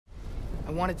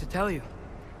I wanted to tell you.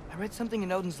 I read something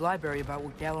in Odin's library about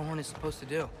what Gjallarhorn is supposed to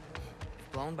do.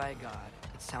 If blown by a god,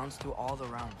 it sounds through all the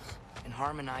realms and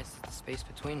harmonizes the space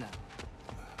between them.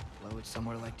 Blow it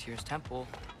somewhere like Tyr's temple,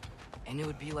 and it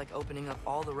would be like opening up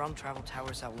all the realm travel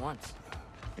towers at once.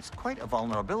 It's quite a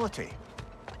vulnerability.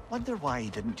 Wonder why he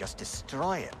didn't just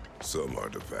destroy it. Some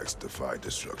artifacts defy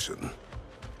destruction.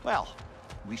 Well,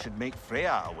 we should make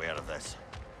Freya aware of this.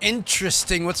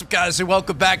 Interesting. What's up, guys? And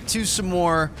welcome back to some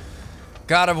more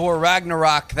God of War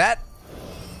Ragnarok. That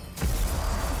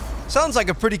sounds like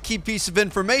a pretty key piece of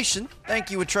information.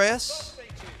 Thank you, Atreus.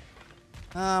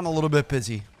 I'm a little bit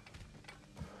busy.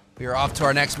 We are off to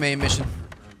our next main mission.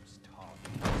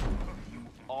 You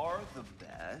are the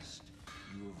best.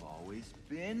 You have always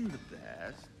been the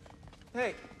best.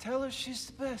 Hey, tell her she's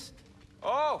the best.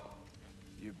 Oh,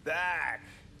 you're back.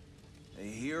 The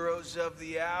heroes of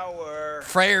the hour.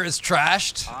 Freyr is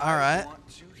trashed. All right. I want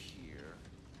to hear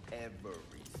everything.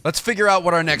 Let's figure out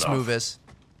what our next move is.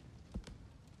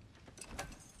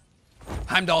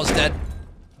 Heimdall's dead.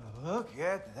 Look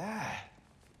at that.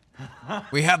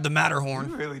 We have the Matterhorn.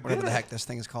 You really whatever did the it. heck this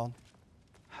thing is called.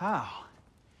 How,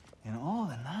 in all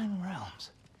the 9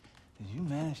 realms, did you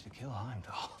manage to kill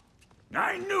Heimdall?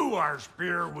 I knew our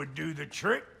spear would do the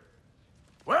trick.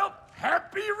 Well,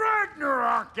 happy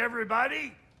Ragnarok,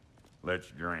 everybody. Let's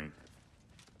drink.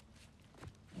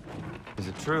 Is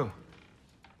it true?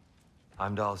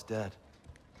 Heimdall's dead.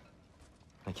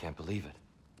 I can't believe it.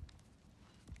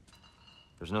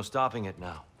 There's no stopping it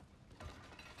now.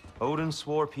 Odin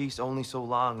swore peace only so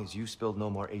long as you spilled no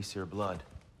more Aesir blood.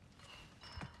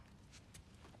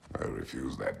 I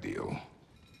refuse that deal.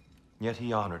 Yet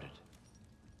he honored it.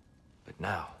 But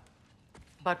now...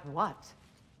 But what?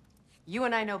 You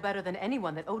and I know better than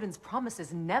anyone that Odin's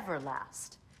promises never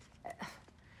last.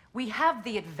 We have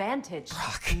the advantage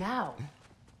now.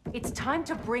 It's time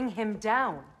to bring him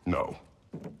down. No.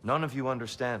 None of you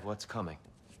understand what's coming.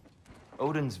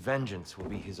 Odin's vengeance will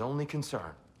be his only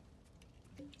concern.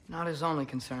 Not his only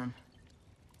concern.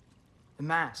 The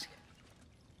mask.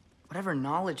 Whatever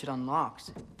knowledge it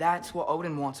unlocks, that's what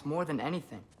Odin wants more than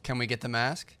anything. Can we get the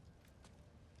mask?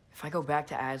 If I go back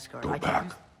to Asgard, Go I can back.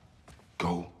 use...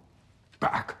 Go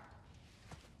back.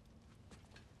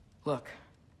 Look.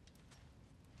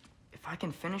 If I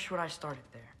can finish what I started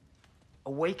there,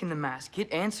 awaken the mask,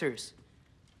 get answers,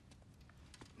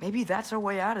 maybe that's our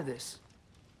way out of this.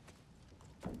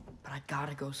 But I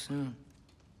gotta go soon.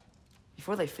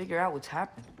 Before they figure out what's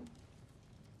happened.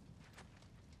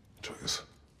 Atreus,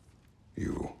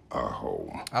 you are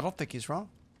home. I don't think he's wrong.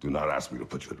 Do not ask me to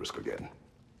put you at risk again.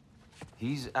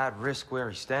 He's at risk where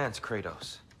he stands,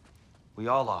 Kratos. We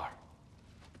all are.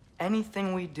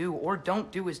 Anything we do or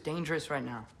don't do is dangerous right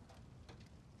now.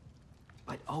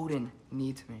 But Odin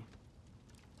needs me.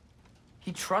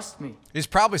 He trusts me. He's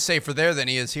probably safer there than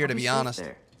he is here, I'll to be safe honest.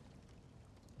 there.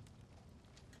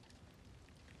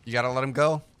 You gotta let him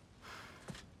go.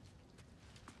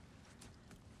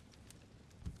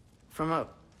 From a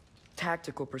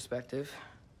tactical perspective,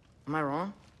 am I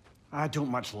wrong? I don't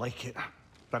much like it,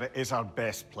 but it is our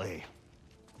best play.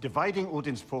 Dividing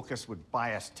Odin's focus would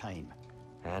buy us time.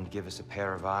 And give us a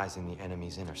pair of eyes in the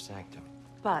enemy's inner sanctum.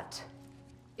 But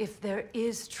if there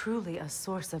is truly a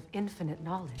source of infinite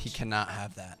knowledge, He cannot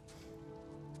have that.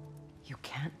 you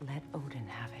can't let Odin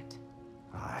have it.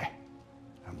 Aye.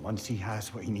 And once he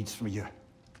has what he needs from you,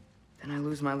 Then I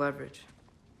lose my leverage.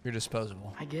 You're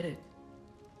disposable. I get it.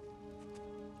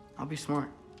 I'll be smart.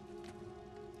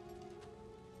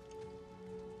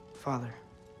 Father,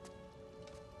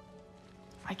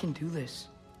 I can do this.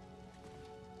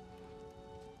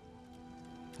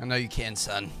 I know you can,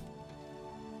 son.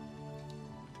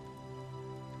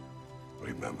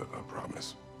 Remember my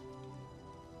promise.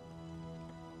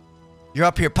 You're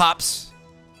up here, Pops.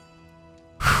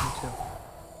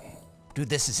 Dude,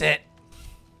 this is it.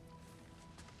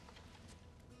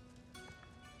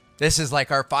 This is like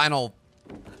our final...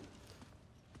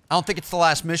 I don't think it's the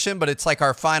last mission, but it's like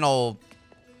our final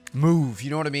move. You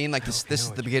know what I mean? Like this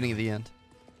is the beginning of the end.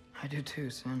 I do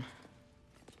too, son.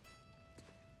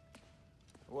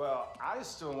 Well, I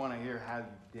still want to hear how you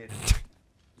did it.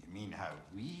 you mean how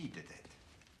we did it?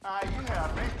 Ah, you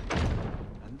heard me.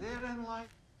 And therein lies...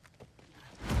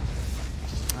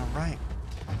 All right.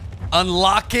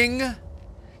 Unlocking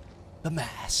the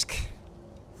mask.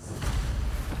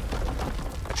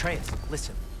 Atreus,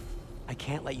 listen. I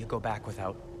can't let you go back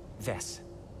without this.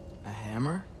 A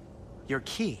hammer? Your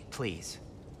key, please.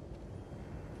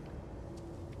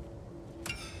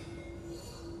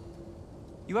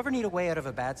 You ever need a way out of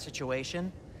a bad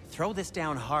situation? Throw this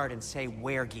down hard and say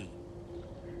wergi.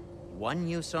 One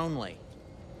use only.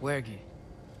 Wergi.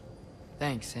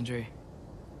 Thanks, Sindri.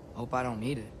 Hope I don't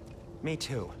need it. Me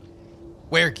too.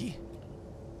 Wergy.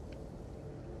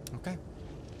 Okay.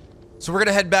 So we're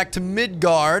gonna head back to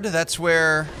Midgard. That's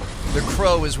where the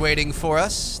crow is waiting for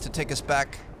us to take us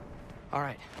back. All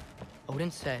right.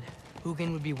 Odin said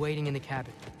Hugin would be waiting in the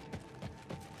cabin.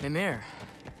 Mimir,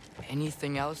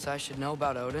 anything else I should know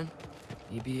about Odin?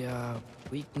 Maybe a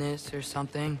weakness or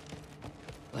something?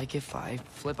 Like if I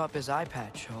flip up his eye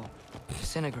patch, he'll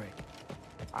disintegrate.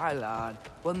 Aye, lad.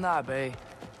 Wouldn't that be?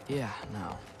 Yeah,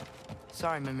 no.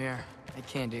 Sorry, Mimir. I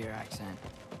can't do your accent.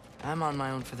 I'm on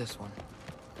my own for this one.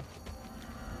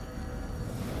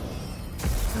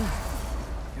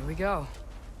 Here we go.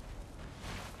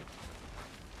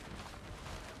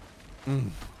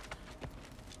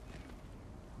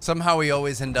 Somehow we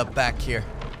always end up back here.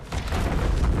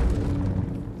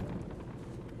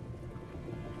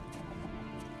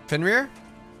 Fenrir?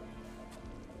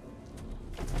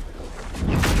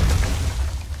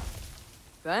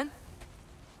 Ben?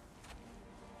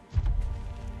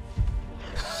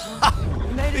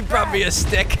 He brought me a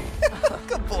stick.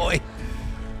 Good boy.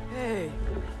 Hey.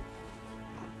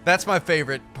 That's my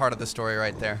favorite part of the story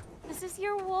right there. This is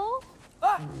your wolf?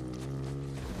 Ah!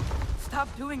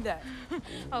 Stop doing that.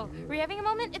 Oh, were you having a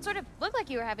moment? It sort of looked like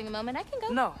you were having a moment. I can go.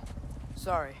 No.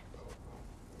 Sorry.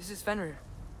 This is Fenrir.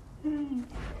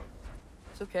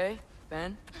 It's okay,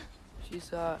 Ben.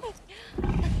 She's,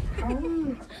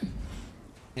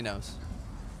 He knows.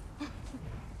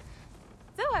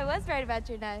 So I was right about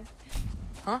your knife.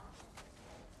 Huh?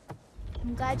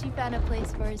 I'm glad you found a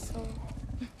place for his soul.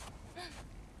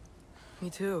 Me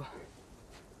too.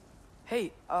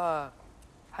 Hey,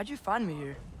 how'd you find me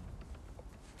here?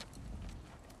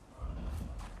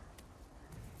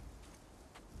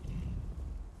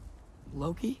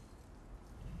 Loki?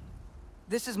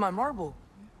 This is my marble.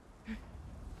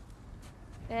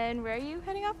 And where are you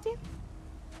heading off to?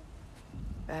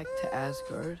 Back to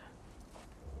Asgard.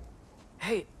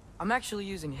 Hey, I'm actually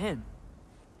using him.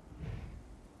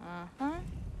 Uh-huh.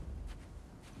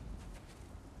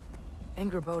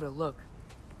 Angerboda, look.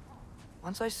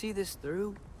 Once I see this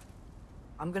through,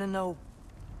 I'm gonna know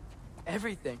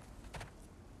everything.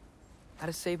 How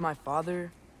to save my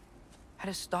father, how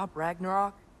to stop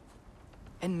Ragnarok,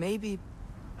 and maybe,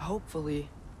 hopefully,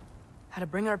 how to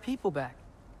bring our people back.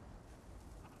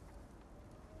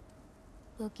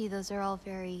 Loki, those are all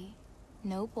very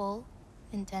noble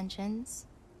intentions.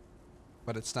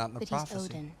 But it's not in the But prophecy. he's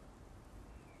Odin.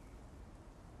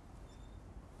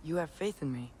 You have faith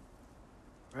in me,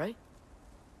 right?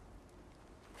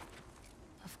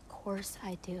 Of course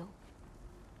I do.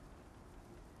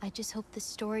 I just hope the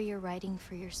story you're writing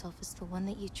for yourself is the one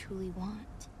that you truly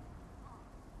want.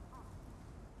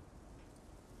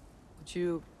 Would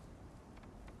you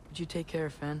take care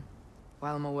of Fen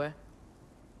while I'm away?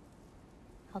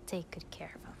 I'll take good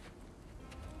care of him.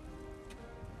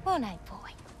 Won't I,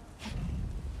 boy?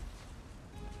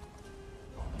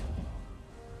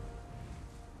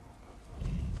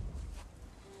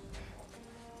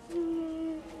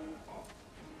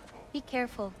 Be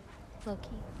careful, Loki.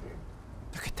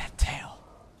 Look at that tail.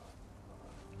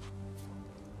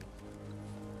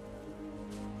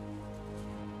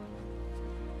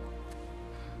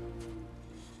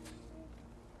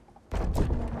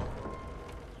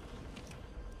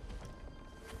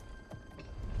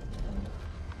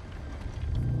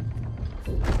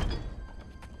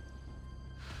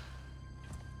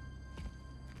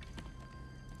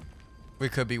 We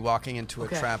could be walking into a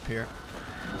trap here.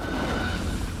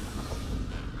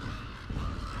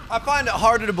 I find it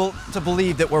harder to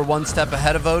believe that we're one step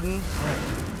ahead of Odin.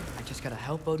 I just gotta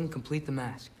help Odin complete the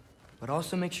mask, but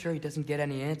also make sure he doesn't get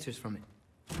any answers from it.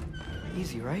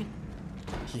 Easy, right?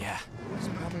 Yeah. He's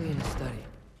probably in a study.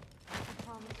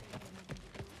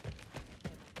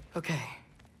 Okay.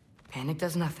 Panic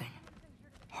does nothing.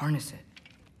 Harness it.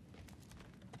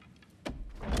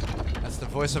 That's the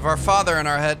voice of our father in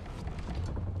our head.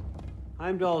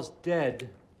 Heimdall's dead.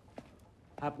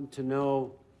 Happen to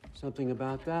know something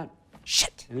about that?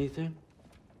 Shit. Anything?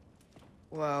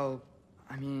 Well,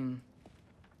 I mean,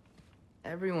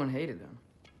 everyone hated him.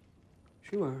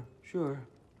 Sure, sure.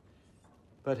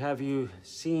 But have you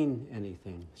seen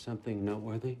anything? Something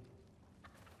noteworthy?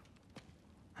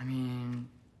 I mean,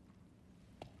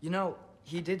 you know,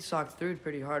 he did sock through it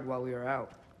pretty hard while we were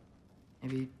out.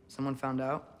 Maybe someone found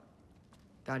out?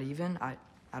 Got even? I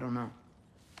don't know.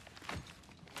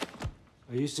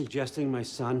 Are you suggesting my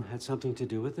son had something to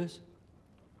do with this?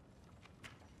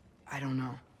 I don't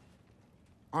know.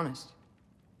 Honest.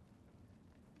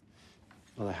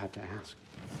 Well, I had to ask.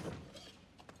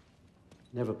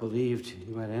 Never believed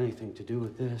you had anything to do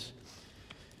with this.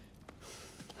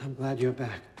 I'm glad you're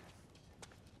back.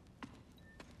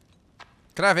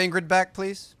 Can I have Ingrid back,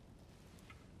 please?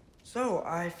 So,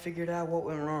 I figured out what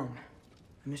went wrong.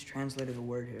 I mistranslated a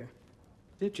word here.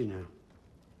 Did you now?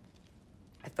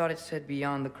 I thought it said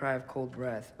beyond the cry of cold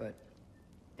breath, but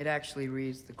it actually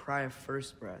reads the cry of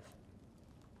first breath.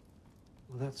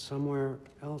 Well, that's somewhere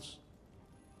else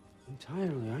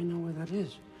entirely. I know where that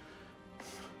is.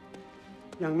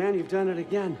 Young man, you've done it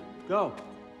again. Go.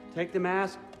 Take the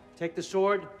mask, take the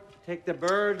sword, take the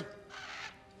bird.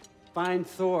 Find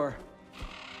Thor.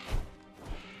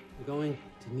 We're going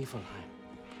to Niflheim.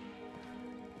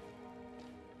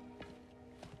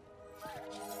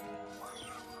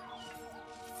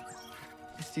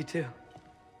 Missed you too.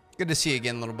 Good to see you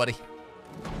again, little buddy.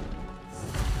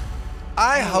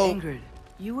 I hope... Ingrid,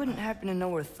 you wouldn't happen to know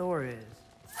where Thor is.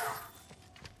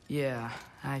 Yeah,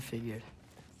 I figured.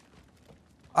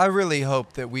 I really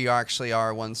hope that we actually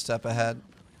are one step ahead.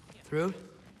 Thrud?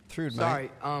 Thrud, mate. Sorry,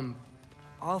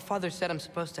 Allfather said I'm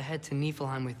supposed to head to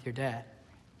Niflheim with your dad.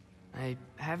 I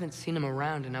haven't seen him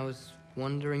around, and I was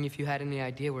wondering if you had any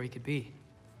idea where he could be.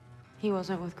 He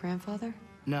wasn't with Grandfather?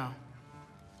 No.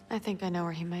 I think I know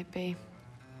where he might be.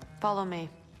 Follow me.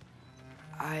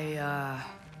 I,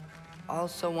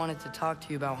 also wanted to talk to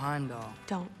you about Heimdall.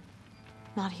 Don't.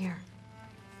 Not here.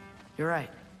 You're right.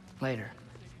 Later.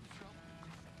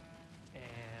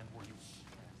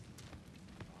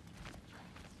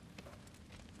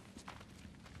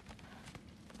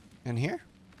 In here?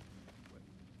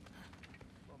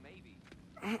 Well, maybe.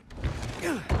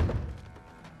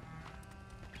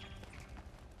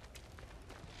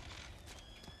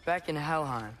 Back in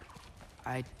Helheim,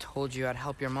 I told you I'd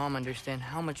help your mom understand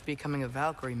how much becoming a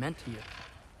Valkyrie meant to you.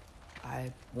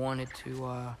 I wanted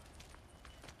to,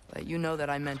 let you know that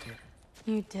I meant it.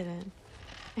 You didn't.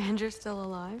 And you're still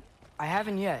alive? I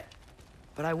haven't yet,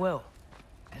 but I will.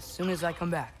 As soon as I come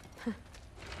back.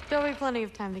 There'll be plenty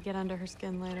of time to get under her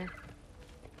skin later.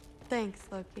 Thanks,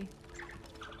 Loki.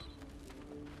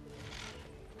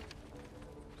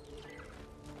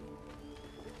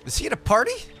 Is he at a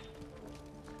party?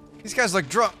 These guys look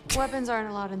drunk. Weapons aren't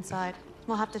allowed inside.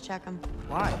 We'll have to check them.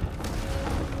 Why?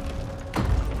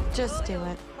 Just do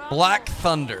it. Black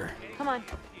Thunder. Come on.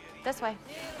 This way.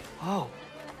 Oh.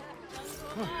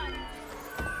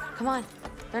 Come on.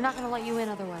 They're not gonna let you in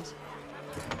otherwise.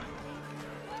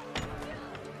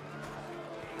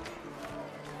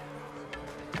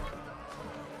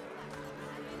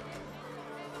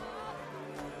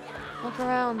 Look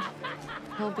around.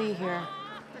 He'll be here.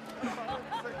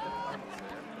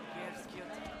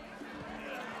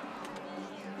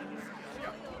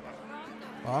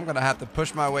 Well, I'm gonna have to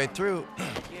push my way through.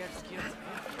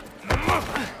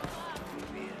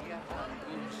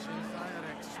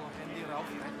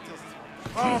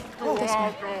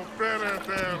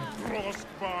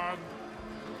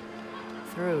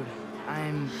 Thrud,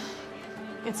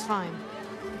 It's fine.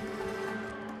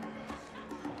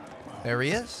 There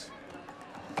he is.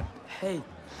 Hey,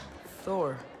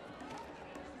 Thor.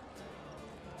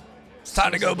 It's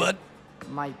time to go, bud.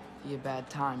 Might be a bad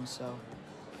time, so...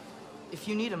 If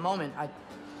you need a moment, I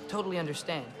totally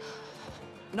understand.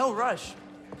 No rush,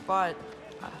 but...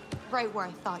 Right where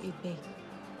I thought you'd be.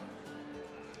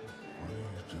 Why are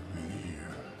you doing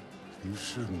here? You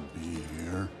shouldn't be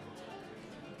here.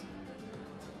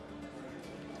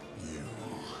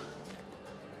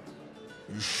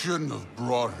 You shouldn't have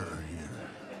brought her here.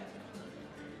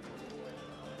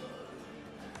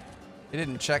 He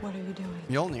didn't check What are you doing?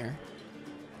 Mjolnir.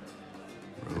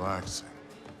 Relaxing.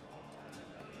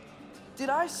 Did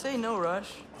I say no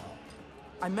rush?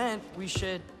 I meant we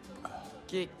should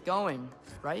get going,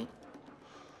 right?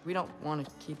 We don't want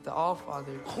to keep the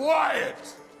Allfather...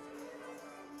 Quiet!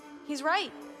 He's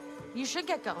right. You should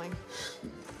get going.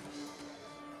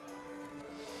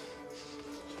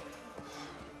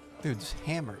 Dude's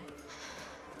hammered.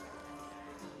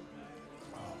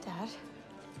 Dad?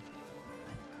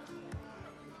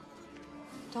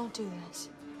 Don't do this.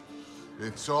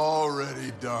 It's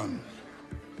already done.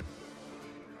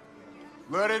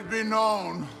 Let it be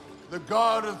known, the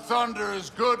God of Thunder is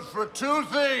good for two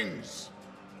things.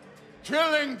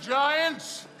 Killing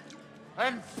giants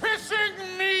and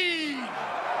pissing me!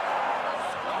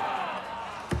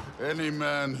 Any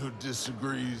man who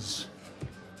disagrees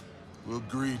will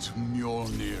greet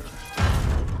Mjolnir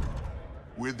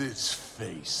with its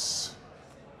face.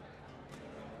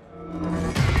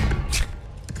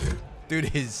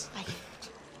 Dude is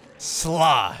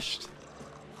sloshed.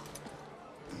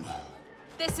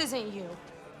 This isn't you.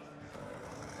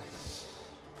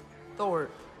 Thor...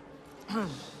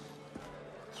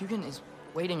 Hugin is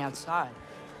waiting outside.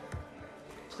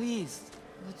 Please,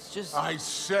 Let's just... I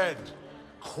said,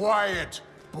 quiet,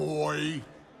 boy.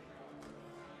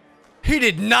 He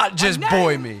did not just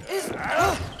boy me.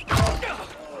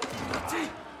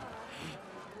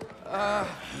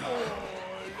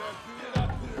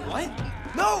 What?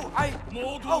 No,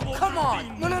 Oh, come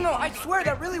on. No, I swear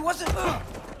that really wasn't...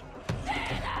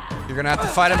 You're gonna have to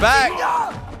fight him back.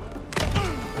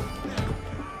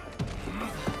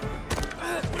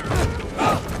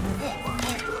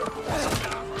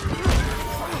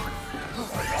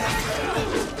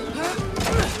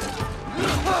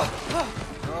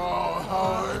 Oh, how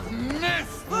I've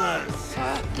missed this!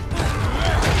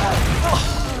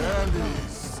 And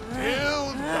he's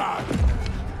still got it.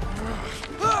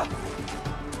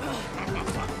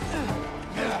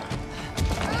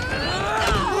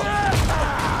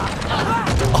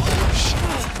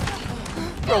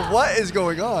 Bro, what is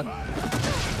going on?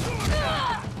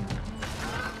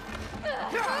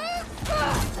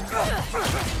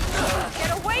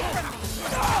 Get away from me!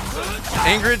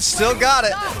 Ingrid still got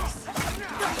it.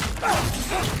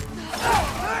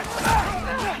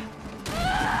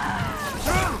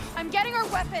 I'm getting her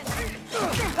weapon.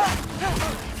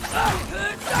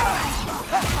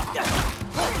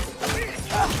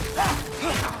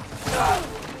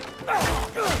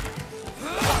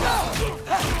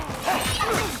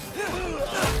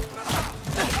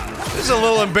 This is a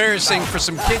little embarrassing for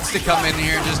some kids to come in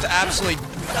here and just absolutely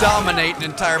dominate an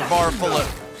entire bar full of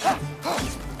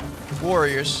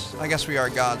warriors. I guess we are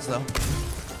gods, though.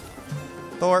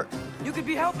 Thor. You could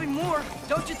be helping more,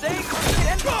 don't you think?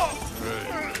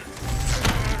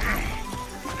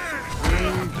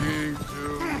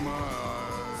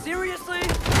 Seriously?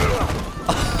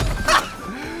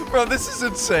 Bro, this is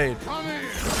insane.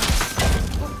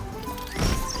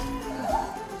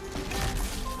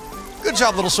 Good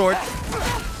job, little sword.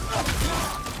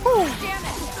 Damn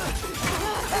it!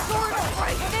 The sword's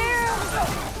right there!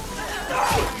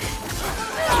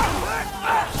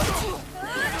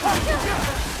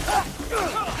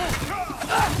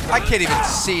 I can't even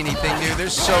see anything, dude.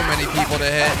 There's so many people to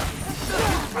hit.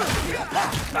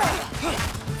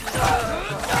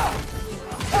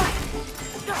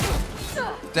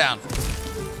 Down.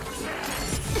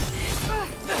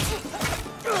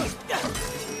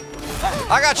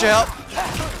 I got your help.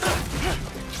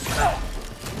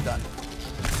 Done.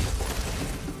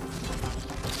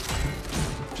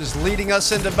 Just leading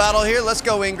us into battle here. Let's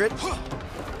go, Ingrid.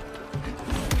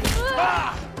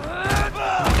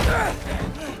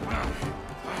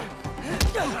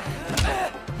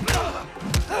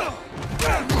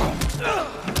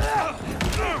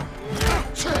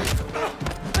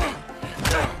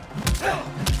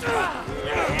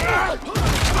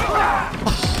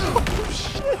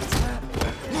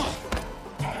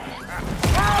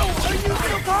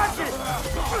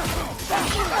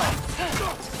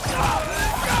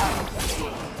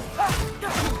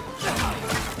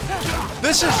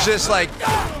 This is just like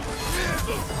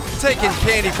taking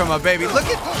candy from a baby. Look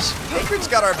at this. Ingrid's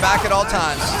got our back at all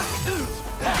times.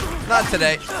 Not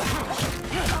today.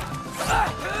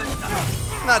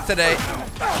 Not today.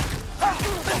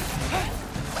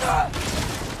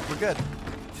 We're good.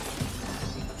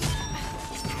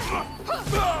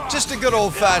 Just a good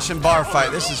old-fashioned bar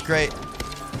fight. This is great.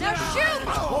 Now shoot!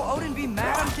 Will Odin be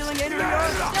mad I'm killing any of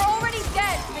yours? They're already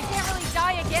dead. They can't really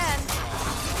die again.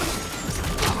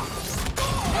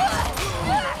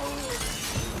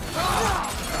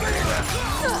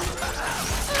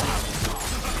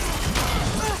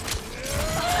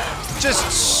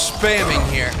 Just spamming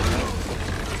here.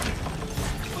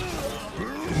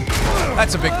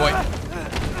 That's a big boy.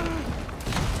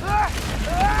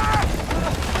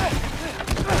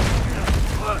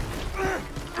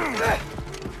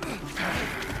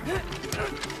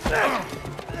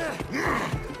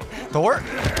 Thor?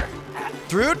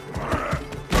 Thrud?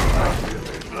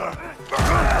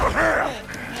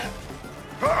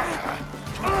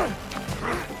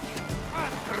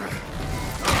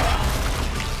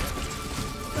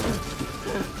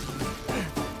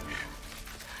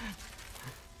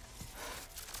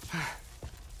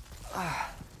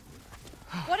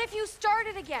 What if you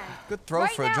started again? Good throw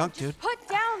right for a now, drunk just dude. Put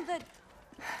down the...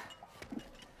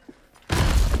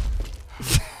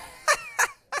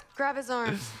 Grab his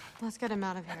arms. Let's get him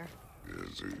out of here.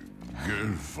 It's a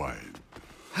good fight.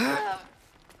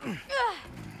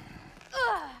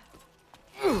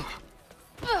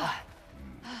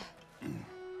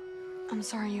 I'm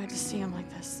sorry you had to see him like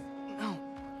this.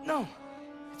 No,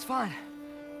 it's fine.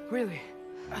 Really.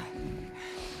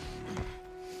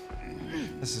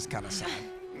 This is kind of sad.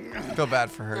 Feel bad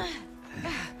for her.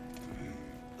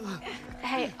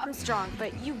 Hey, I'm strong,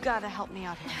 but you gotta help me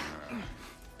out here.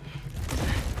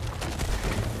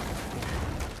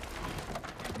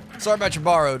 Sorry about your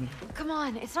borrowed. Come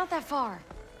on, it's not that far.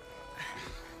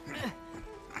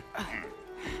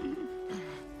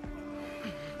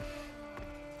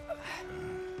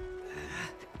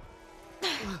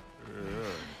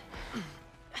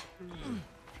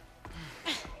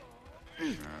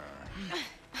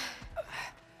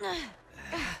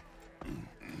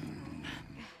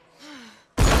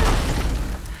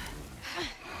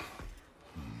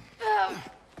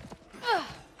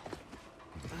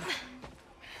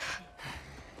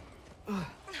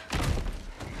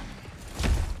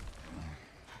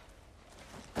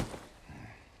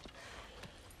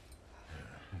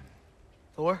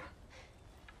 Thor?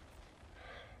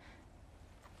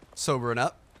 Sobering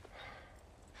up.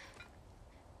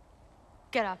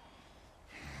 Get up.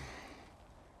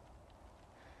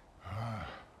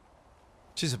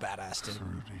 She's a badass, dude.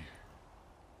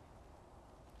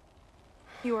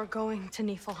 You are going to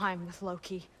Niflheim with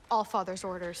Loki. Allfather's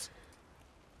orders.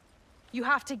 You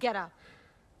have to get up.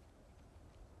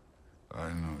 I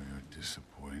know you're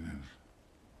disappointed.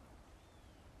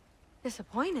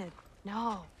 Disappointed?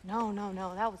 No.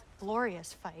 That was a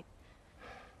glorious fight.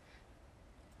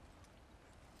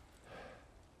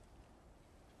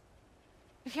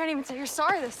 You can't even say you're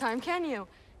sorry this time, can you?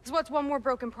 Because what's one more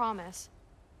broken promise?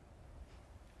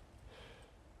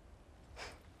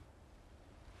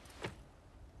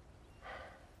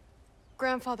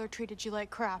 Grandfather treated you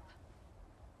like crap.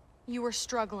 You were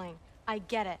struggling. I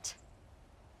get it.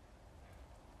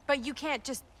 But you can't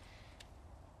just...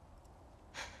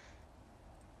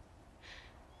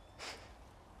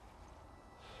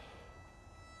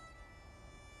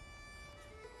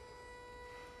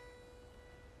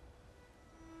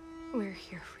 We're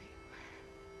here for you.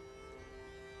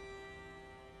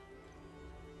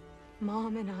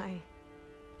 Mom and I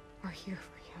are here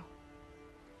for you.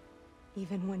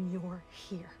 Even when you're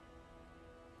here.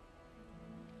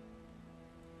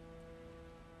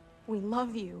 We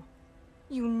love you.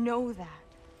 You know that.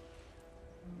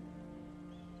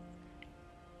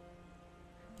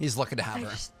 He's looking to have I her.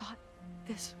 just thought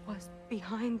this was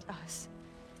behind us.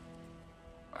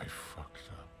 I fucked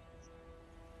up.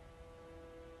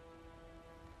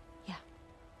 Yeah,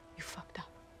 you fucked up.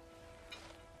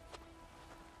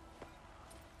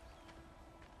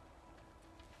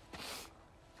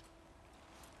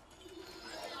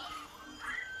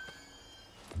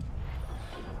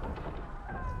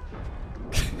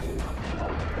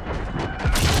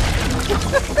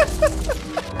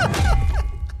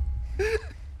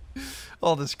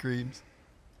 All the screams.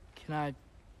 Can I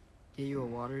get you a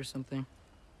water or something?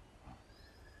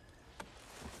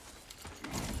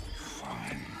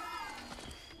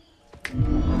 You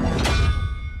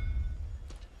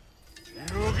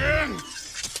again?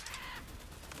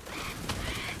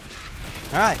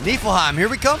 All right, Niflheim, here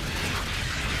we come.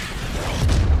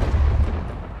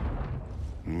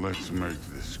 Let's make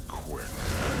this quick.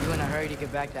 You in a hurry to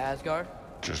get back to Asgard?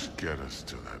 Just get us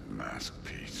to that mask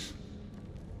piece.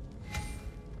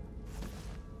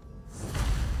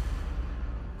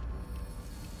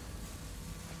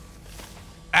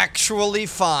 Actually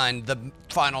find the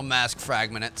final mask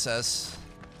fragment, it says.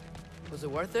 Was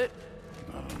it worth it?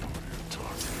 I don't know what you're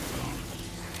talking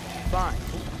Fine,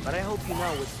 but I hope you know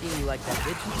what seeing you like that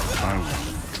did to me. about. I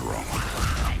was drunk,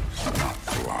 not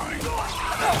blind.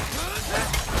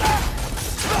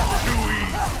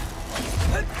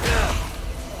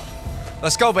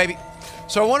 Let's go, baby.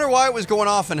 So I wonder why it was going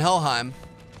off in Helheim.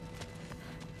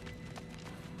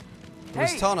 It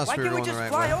was telling us why we were can't we going the just right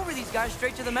fly way. over these guys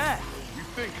straight to the mat? You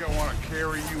think I want to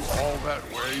carry you all that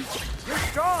way? You're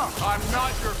strong. I'm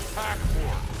not your pack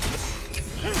horse.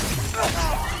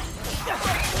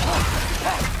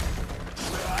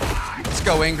 Let's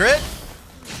go, Ingrid.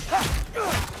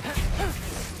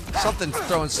 Something's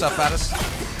throwing stuff at us.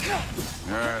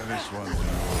 Yeah, this one's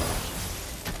yours.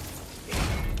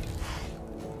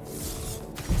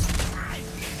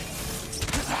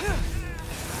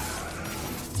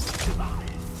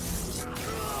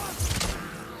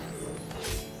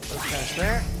 Cash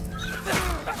there.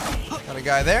 Got a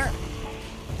guy there.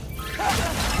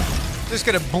 Just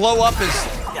gonna blow up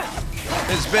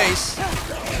his base.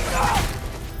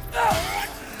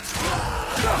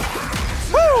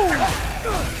 Woo!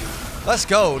 Let's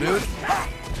go, dude.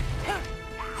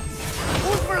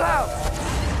 Super loud.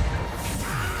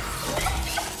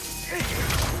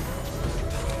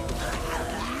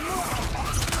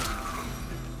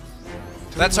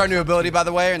 That's our new ability, by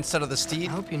the way, instead of the steed.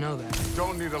 I hope you know that.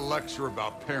 Don't need a lecture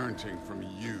about parenting from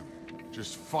you.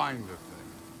 Just find the thing.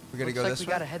 We're gonna Looks go like this we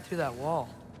way. gotta head through that wall.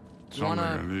 You Something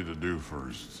I wanna... need to do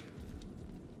first.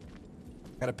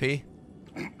 Gotta pee.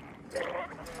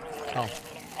 Oh.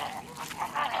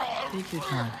 Take your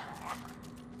time.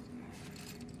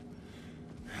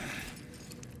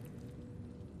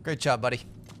 Great job, buddy.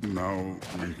 Now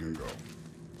we can go.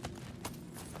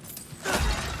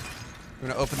 You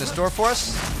gonna open this door for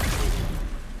us?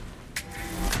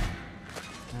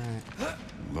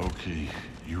 Loki,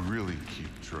 you really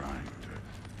keep trying to...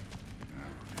 I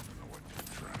don't even know what you're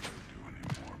trying to do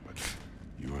anymore, but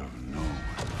you have no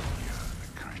idea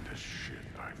the kind of shit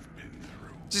I've been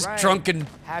through. Just drunken...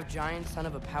 Half giant, son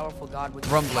of a powerful god with...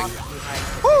 rumbling.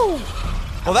 Woo!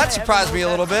 Well, that surprised me a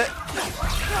little bit.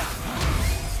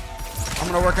 I'm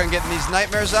gonna work on getting these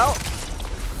nightmares out.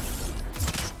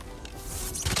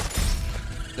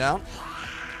 Down.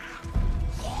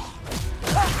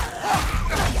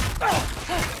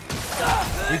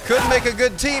 We could make a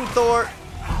good team, Thor.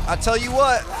 I tell you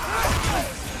what.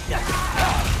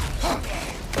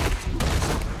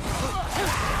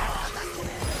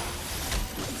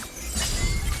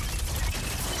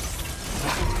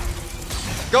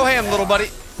 Go ham, little buddy.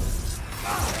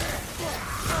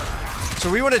 So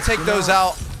we want to take those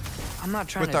out I'm not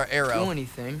trying with to our arrow. do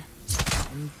anything.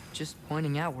 I'm just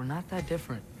pointing out we're not that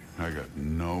different. I got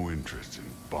no interest in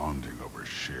bonding over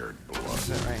shared blood. What's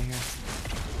that right here?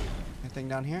 Anything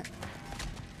down here?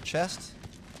 Chest?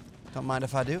 Don't mind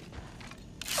if I do.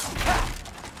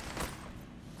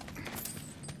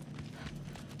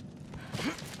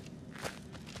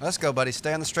 Let's go, buddy.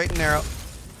 Stay on the straight and narrow.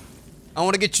 I don't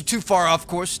want to get you too far off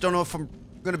course. Don't know if I'm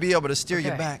going to be able to steer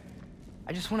you back.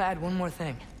 I just want to add one more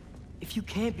thing. If you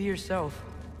can't be yourself,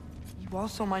 you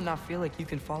also might not feel like you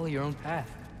can follow your own path.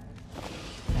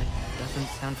 That doesn't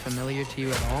sound familiar to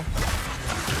you at all?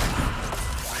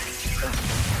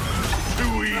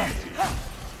 Too easy.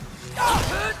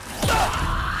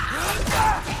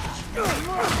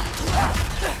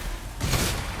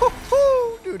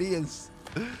 Dude, he is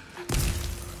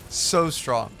so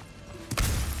strong.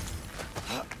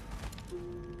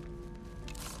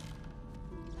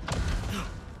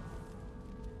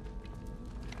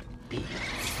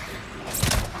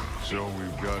 So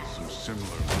we've got some similar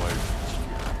life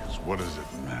experience. What does it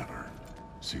matter?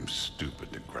 Seems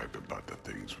stupid to gripe about the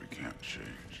things we can't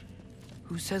change.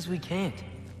 Who says we can't?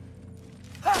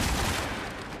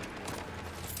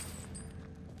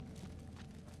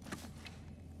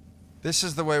 This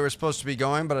is the way we're supposed to be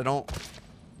going, but I don't...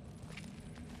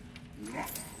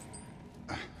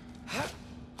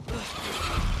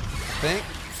 think.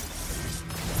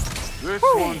 This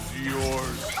one's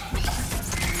yours.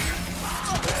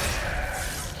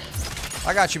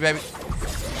 I got you, baby.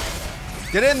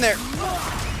 Get in there,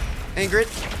 Ingrid.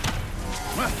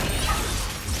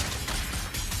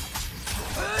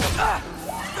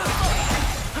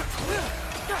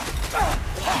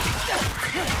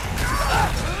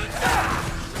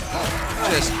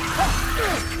 Just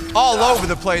all over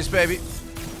the place, baby.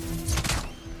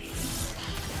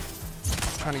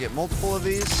 Trying to get multiple of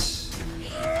these.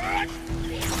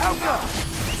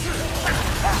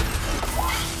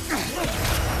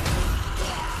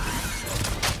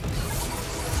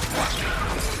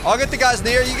 I'll get the guys in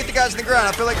the air, you get the guys in the ground.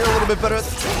 I feel like you're a little bit better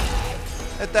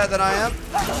at that than I am.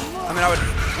 I mean, I would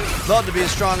love to be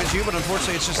as strong as you, but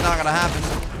unfortunately it's just not gonna happen.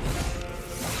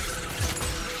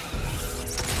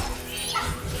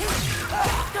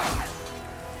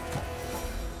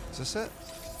 Is this it?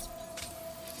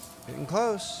 Getting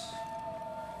close.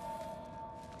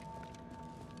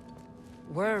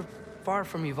 We're far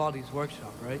from Uvalde's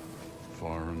workshop, right?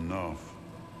 Far enough.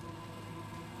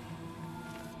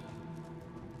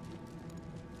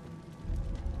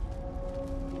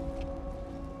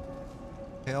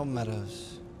 Pale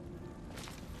Meadows.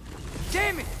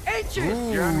 Damn it! Ancient!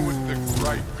 Again with the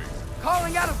griping.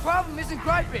 Calling out a problem isn't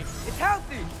griping. It's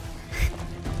healthy.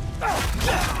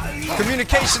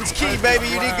 Communication's key, baby.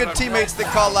 You need good teammates that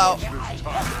call out.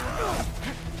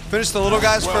 Finish the little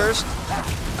guys first.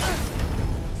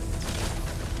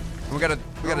 We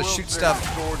gotta shoot stuff.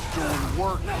 Doing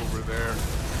work over there.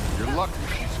 You're lucky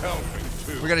she's helping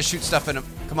too. We gotta shoot stuff in them.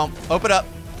 Come on, open up.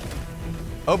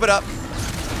 Open up.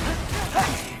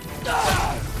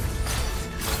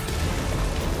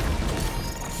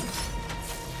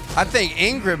 I think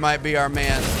Ingrid might be our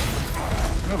man.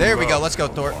 There we go. Let's go,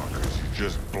 Thor.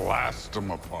 Just blast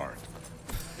them apart.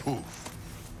 Poof.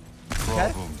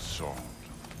 Problem solved.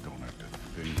 Don't have to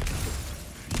think,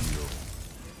 feel.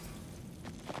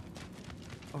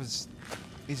 That was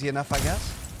easy enough, I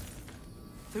guess.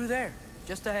 Through there,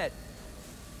 just ahead.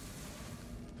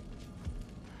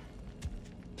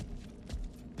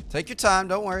 Take your time.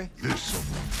 Don't worry. This'll be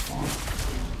fun.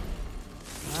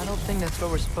 I don't think that's where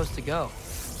we're supposed to go.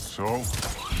 So, he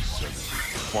said it'd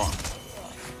be fun.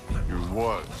 It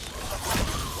was.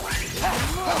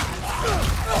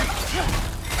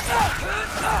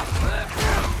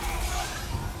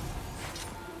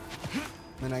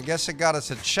 And I guess it got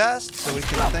us a chest, so we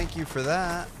can thank you for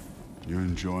that. You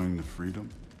enjoying the freedom?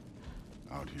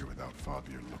 Out here without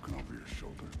Fabio looking over your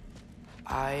shoulder?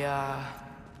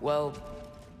 Well,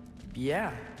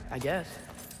 yeah, I guess.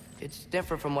 It's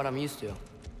different from what I'm used to.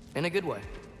 In a good way.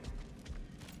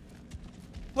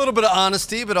 A little bit of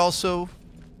honesty, but also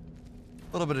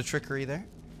a little bit of trickery there.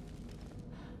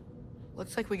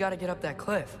 Looks like we gotta get up that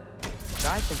cliff.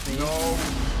 I think no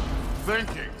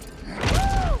thinking.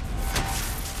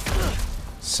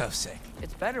 So sick.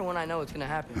 It's better when I know it's gonna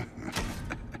happen.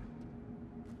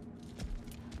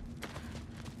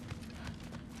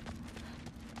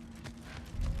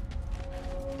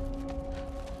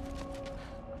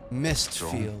 Mist So,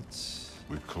 fields.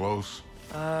 We close?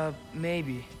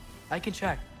 Maybe. I can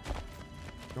check.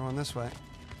 Going this way.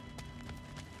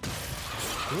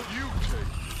 You take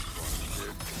this one,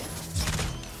 kid.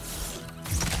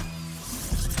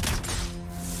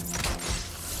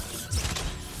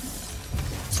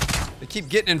 They keep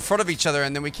getting in front of each other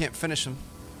and then we can't finish them.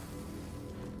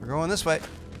 We're going this way.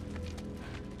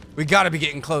 We gotta be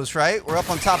getting close, right? We're up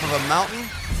on top of a mountain.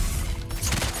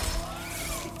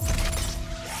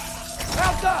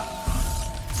 Help up!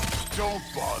 Don't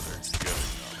bother getting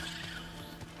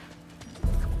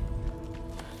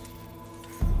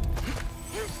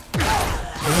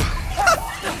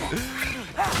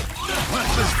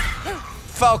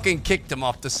Falcon kicked him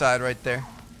off the side right there.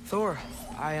 Thor,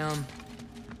 I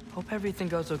hope everything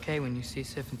goes okay when you see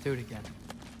Sif and Thud again.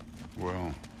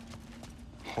 Well,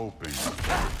 hoping,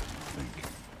 I think.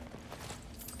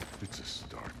 It's a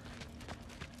start.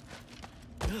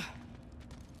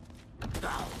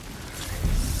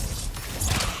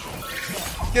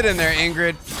 Get in there,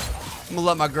 Ingrid. I'm gonna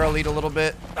let my girl eat a little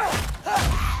bit.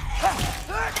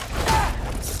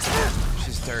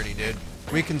 She's dirty, dude.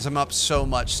 Weakens him up so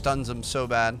much, stuns him so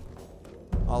bad.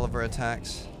 All of her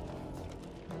attacks.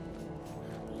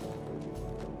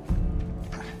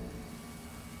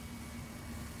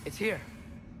 It's here.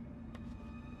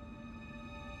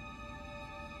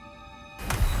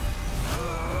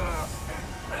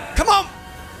 Come on!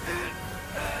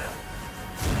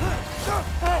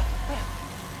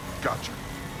 Gotcha.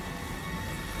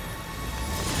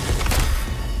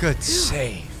 Good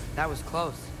save. That was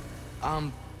close.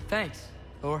 Thanks,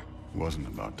 Thor. Wasn't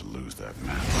about to lose that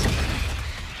match.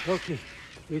 Loki,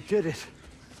 we did it.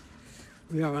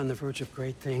 We are on the verge of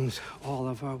great things. All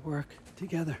of our work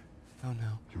together. Oh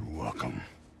no. You're welcome.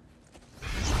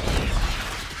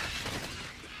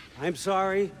 I'm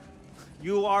sorry.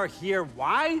 You are here.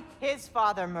 Why? His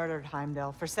father murdered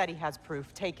Heimdall. Forseti has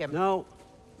proof. Take him. No.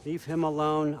 Leave him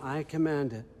alone. I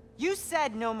command it. You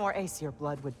said no more Aesir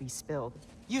blood would be spilled.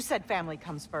 You said family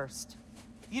comes first.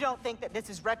 You don't think that this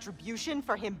is retribution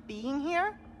for him being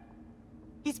here?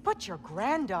 He's put your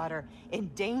granddaughter in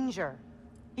danger.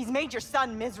 He's made your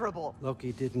son miserable.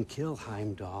 Loki didn't kill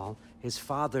Heimdall. His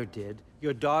father did.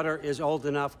 Your daughter is old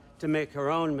enough to make her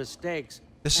own mistakes.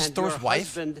 This is and Thor's your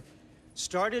wife? Husband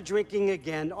started drinking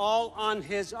again, all on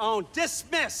his own.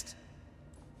 Dismissed!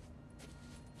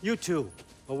 You two,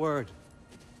 a word.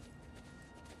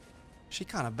 She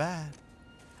kind of bad.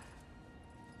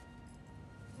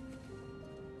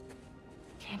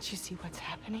 Can't you see what's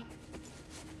happening?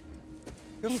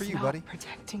 Good for He's you, not buddy.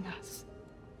 protecting us.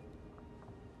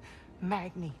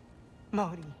 Magni,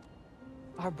 Modi,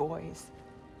 our boys.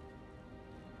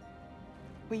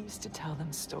 We used to tell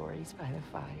them stories by the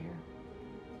fire.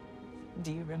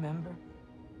 Do you remember?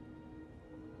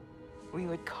 We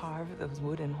would carve those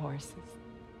wooden horses.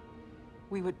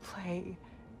 We would play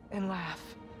and laugh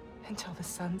until the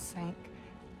sun sank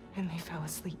and they fell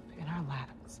asleep in our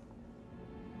laps.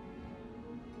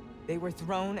 They were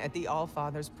thrown at the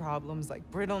Allfather's problems like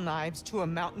brittle knives to a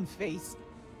mountain face.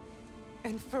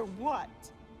 And for what?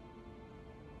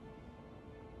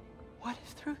 What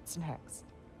if Thrud's next?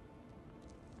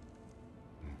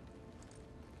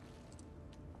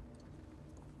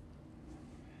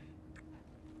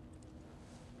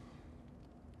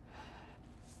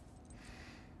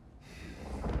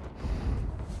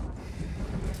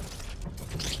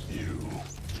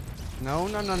 No,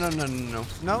 no, no, no, no, no,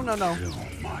 no, no, no. Kill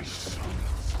my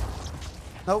sons.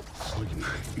 Nope. Sleep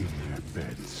in their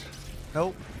beds.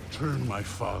 Nope. Turn my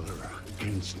father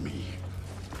against me.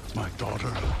 My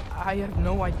daughter. I have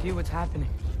no idea what's happening.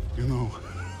 You know,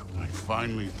 I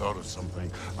finally thought of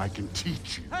something I can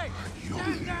teach you. Hey,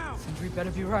 stand down! Sindri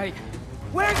better be right.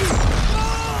 Where are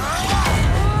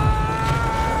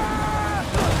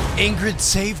you? Ingrid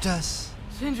saved us.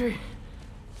 Sindri.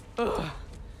 Ugh.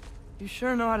 You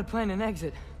sure know how to plan an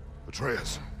exit.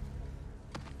 Atreus.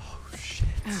 Oh, shit.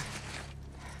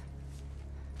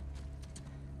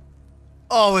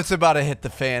 Oh, it's about to hit the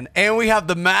fan. And we have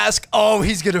the mask. Oh,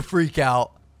 he's going to freak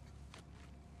out.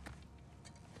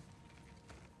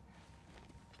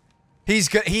 He's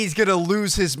gonna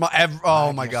lose his mind.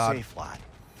 Oh my god. Safe, lad.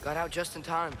 Got out just in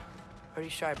time. Pretty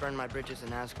sure I burned my bridges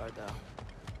in Asgard, though.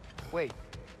 Wait,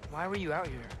 why were you out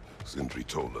here? Sindri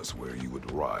told us where you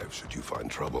would arrive should you find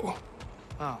trouble.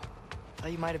 Oh,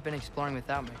 thought you might have been exploring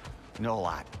without me. No,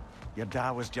 lad. Your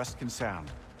dad was just concerned.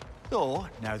 Though,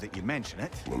 now that you mention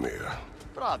it... Mimir.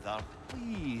 Brother,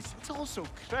 please. It's all so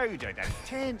crowded and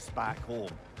tense back home.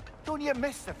 Don't you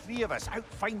miss the three of us out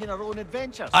finding our own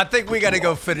adventures? I think we gotta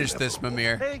go finish this,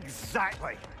 Mimir.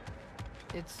 Exactly.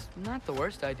 It's not the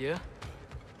worst idea.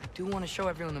 I do want to show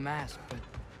everyone the mask, but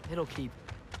it'll keep.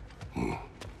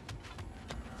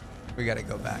 We gotta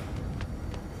go back.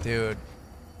 Dude.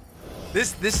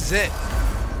 This is it.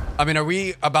 I mean, are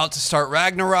we about to start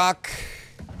Ragnarok?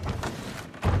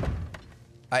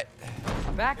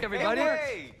 I'm back, everybody.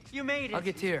 Hey, you made it. I'll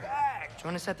get here.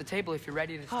 Join us at the table if you're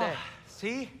ready to stay.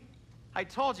 See? I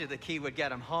told you the key would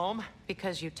get him home.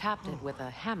 Because you tapped it with a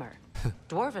hammer.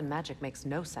 Dwarven magic makes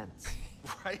no sense.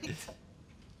 Right?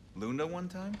 Luna one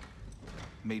time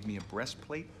made me a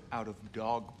breastplate out of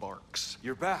dog barks.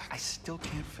 You're back. I still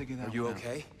can't figure that out. Are you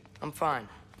okay? I'm fine.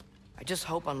 I just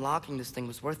hope unlocking this thing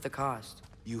was worth the cost.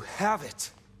 You have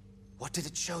it. What did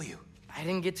it show you? I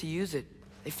didn't get to use it.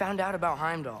 They found out about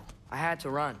Heimdall. I had to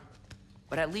run.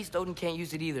 But at least Odin can't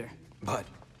use it either. But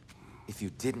if you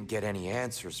didn't get any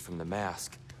answers from the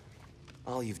mask,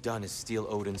 all you've done is steal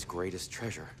Odin's greatest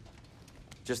treasure.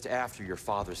 Just after your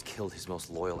father's killed his most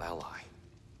loyal ally.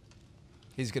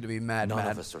 He's gonna be mad. None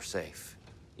of us are safe,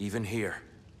 even here.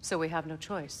 So we have no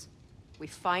choice. We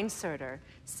find Surtur,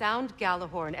 sound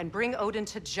Gjallarhorn, and bring Odin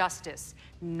to justice.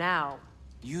 Now.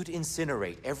 You'd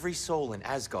incinerate every soul in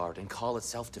Asgard and call it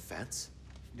self-defense?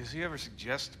 Does he ever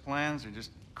suggest plans or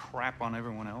just crap on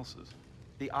everyone else's?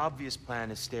 The obvious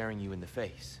plan is staring you in the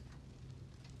face.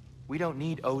 We don't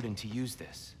need Odin to use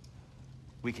this.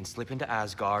 We can slip into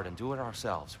Asgard and do it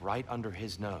ourselves, right under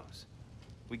his nose.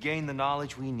 We gain the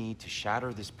knowledge we need to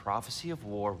shatter this prophecy of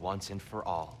war once and for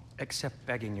all. Except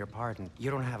begging your pardon,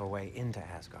 you don't have a way into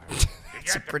Asgard. They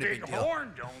got the big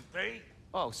horn, don't they?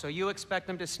 Oh, so you expect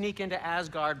them to sneak into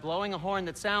Asgard blowing a horn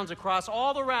that sounds across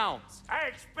all the realms? I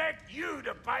expect you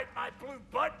to bite my blue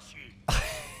butt cheek.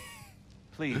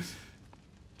 Please,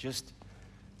 just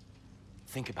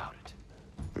think about it.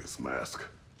 This mask.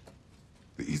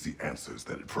 The easy answers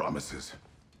that it promises.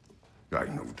 I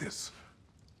know this.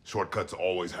 Shortcuts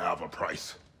always have a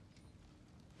price.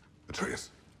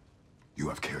 Atreus, you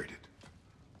have carried it.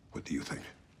 What do you think?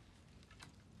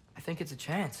 I think it's a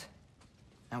chance.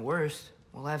 At worst,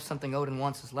 we'll have something Odin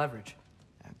wants as leverage.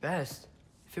 At best,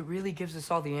 if it really gives us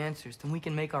all the answers, then we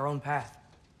can make our own path.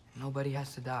 And nobody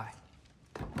has to die.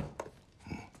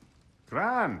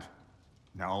 Grand.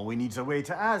 Now all we need's a way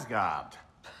to Asgard.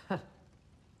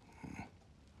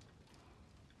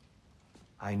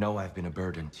 I know I've been a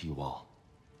burden to you all.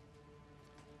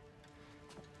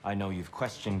 I know you've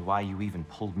questioned why you even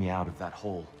pulled me out of that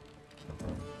hole.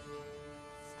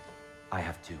 I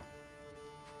have too.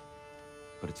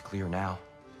 But it's clear now.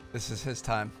 This is his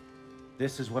time.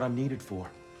 This is what I'm needed for.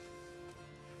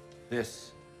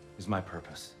 This is my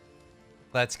purpose.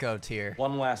 Let's go, Tyr.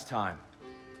 One last time.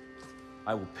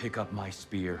 I will pick up my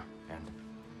spear and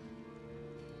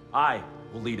I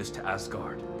will lead us to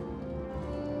Asgard.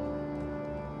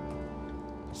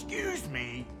 Excuse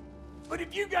me, but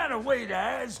if you got a way to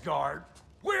Asgard,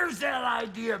 where's that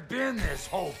idea been this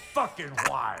whole fucking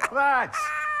while? Lads!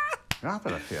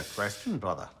 Rather a fair question,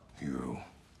 brother. You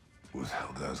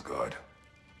withheld Asgard.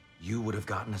 You would have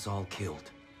gotten us all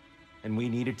killed. And we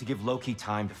needed to give Loki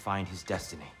time to find his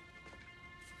destiny.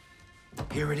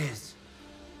 Here it is.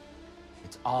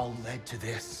 It's all led to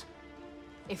this.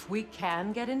 If we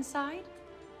can get inside,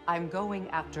 I'm going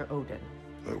after Odin.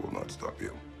 I will not stop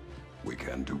you. We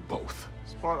can do both.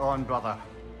 Spot on, brother.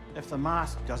 If the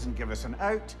mask doesn't give us an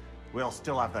out, we'll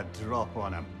still have the drop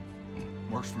on him.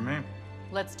 Works for me.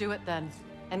 Let's do it then.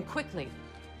 And quickly,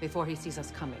 before he sees us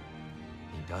coming.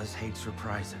 He does hate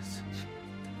surprises.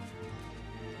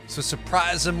 So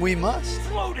surprise him we must.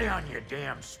 Slow down, you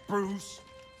damn spruce.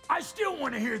 I still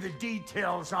want to hear the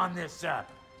details on this,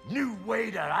 new way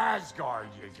to Asgard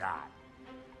you got.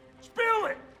 Spill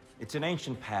it! It's an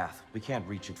ancient path. We can't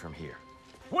reach it from here.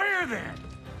 Where then?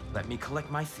 Let me collect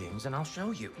my things and I'll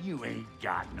show you. You ain't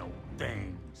got no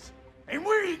things. And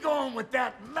where are you going with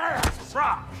that mask,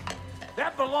 Brock?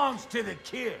 That belongs to the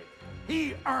kid.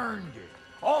 He earned it.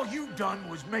 All you done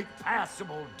was make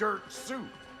passable dirt soup.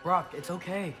 Brock, it's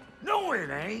okay. No, it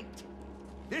ain't.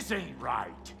 This ain't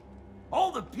right.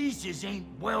 All the pieces ain't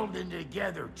welding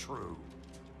together true.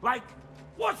 Like,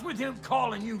 what's with him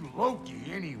calling you Loki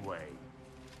anyway?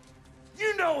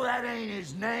 You know that ain't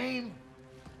his name.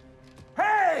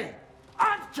 Hey!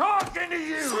 I'm talking to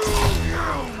you!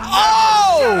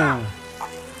 Oh!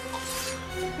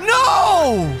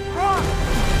 No!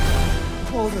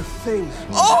 Pull the things.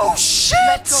 Oh, shit!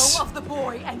 Let go of the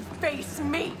boy and face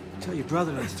me! Tell your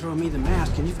brother to throw me the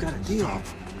mask and you've got a deal. Stop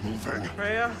moving.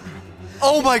 Freya?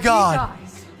 Oh my god!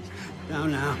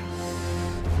 Now.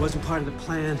 Wasn't part of the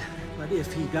plan, but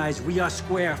if he dies, we are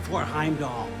square for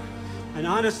Heimdall. And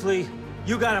honestly,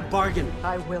 you got a bargain.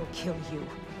 I will kill you.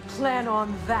 Plan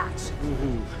on that.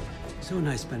 So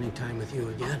nice spending time with you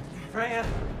again. Freya,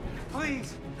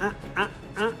 please.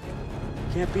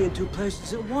 Can't be in two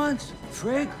places at once,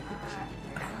 Frigg.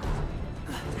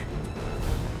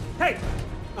 Hey!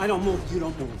 I don't move, you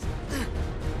don't move.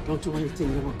 Don't do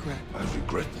anything you'll regret. I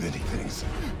regret many things.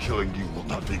 Killing you will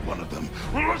not be one of them.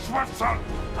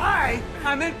 I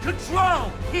am in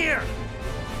control here!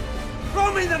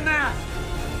 Throw me the mask!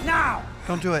 Now!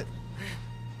 Don't do it.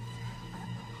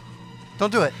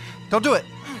 Don't do it. Don't do it.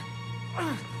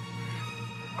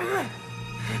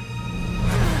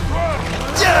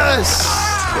 Yes!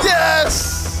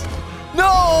 Yes!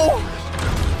 No!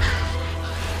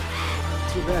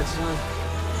 Too bad, son.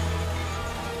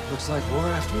 Looks like war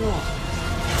after all.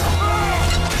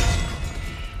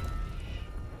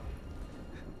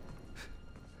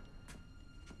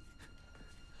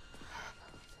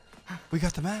 We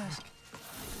got the mask.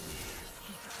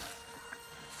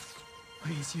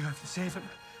 Please, you have to save him.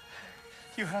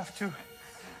 You have to.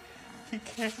 He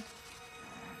can't.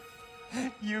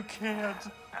 You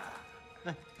can't.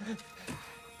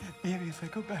 Maybe if I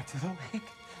go back to the lake.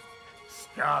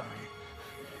 Stop it.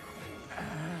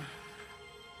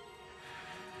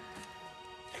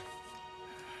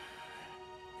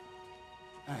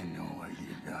 I know what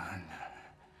you've done.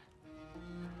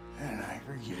 And I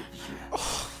forgive you.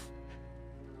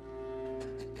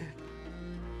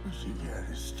 But you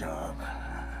gotta stop.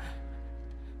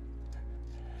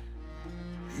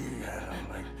 You gotta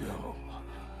let go.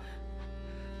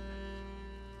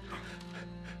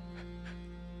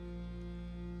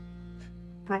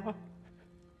 Bro.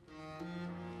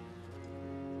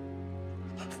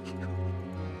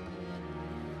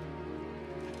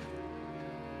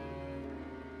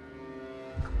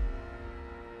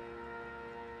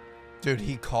 Dude,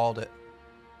 he called it.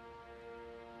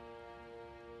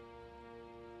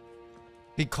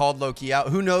 He called Loki out.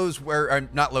 Who knows where, or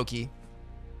not Loki,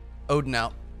 Odin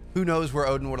out. Who knows where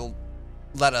Odin would have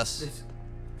led us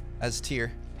as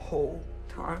Tyr. Whole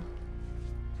time.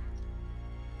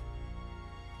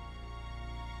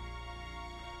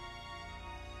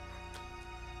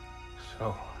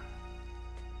 So,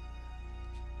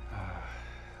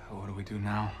 what do we do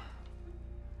now?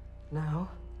 Now?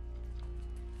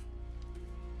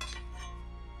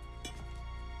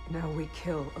 Now we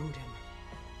kill Odin.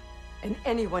 And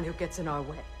anyone who gets in our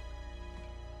way.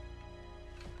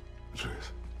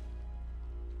 Truth.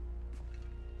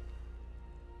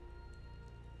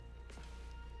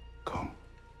 Come.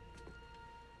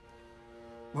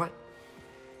 What?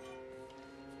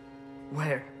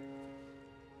 Where?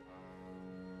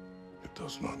 It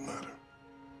does not matter.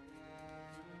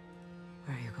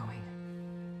 Where are you going?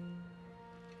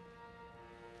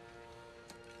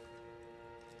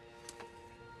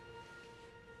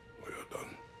 We are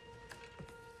done.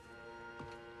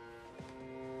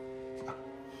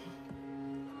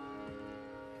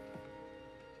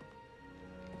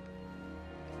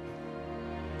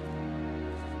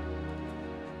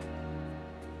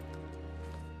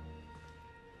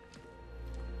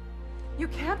 You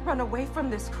can't run away from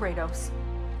this, Kratos.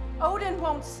 Odin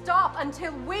won't stop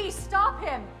until we stop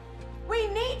him. We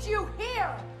need you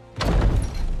here.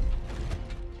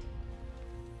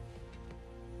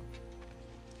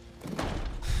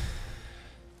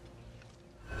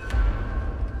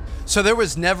 So there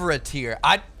was never a Tyr.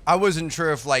 I wasn't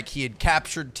sure if like he had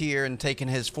captured Tyr and taken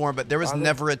his form, but there was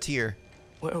never a Tyr.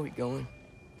 Where are we going?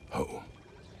 Home.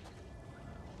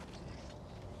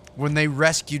 When they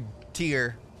rescued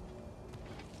Tyr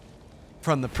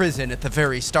from the prison at the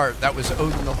very start, that was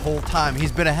Odin the whole time.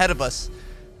 He's been ahead of us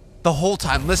the whole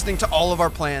time, listening to all of our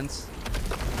plans.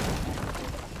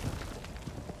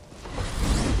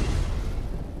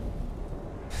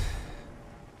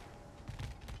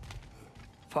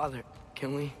 Father,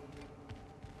 can we?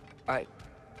 I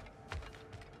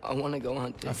want to go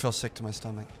hunting. I feel sick to my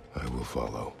stomach. I will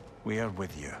follow. We are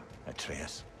with you,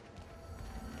 Atreus.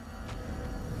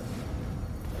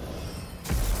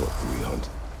 What do we hunt?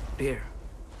 Deer.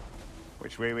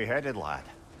 Which way we headed, lad?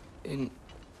 In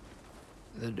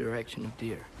The direction of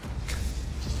deer.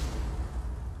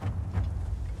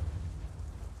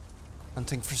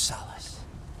 Hunting for solace.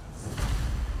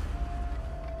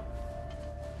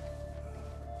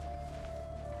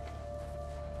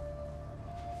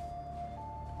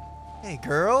 Hey,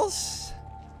 girls.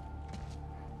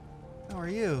 How are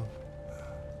you?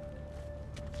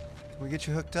 Can we get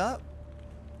you hooked up?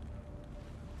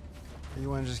 Or you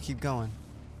want to just keep going?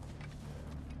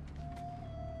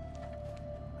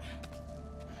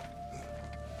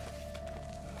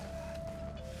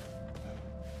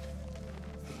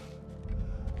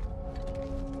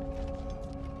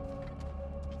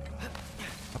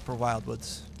 Upper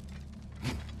Wildwoods.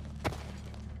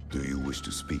 Do you wish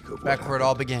to speak of back where it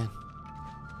all began?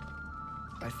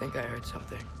 I think I heard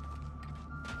something.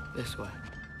 This way.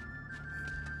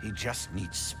 He just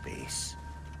needs space.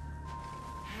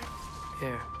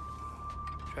 Here.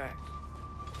 Tracks.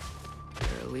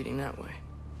 They're leading that way.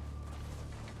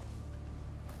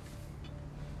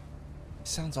 He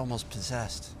sounds almost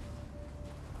possessed.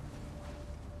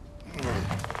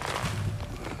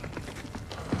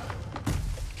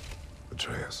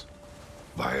 Atreus,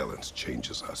 violence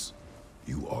changes us.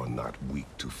 You are not weak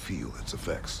to feel its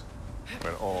effects.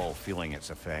 We're all feeling its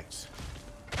effects.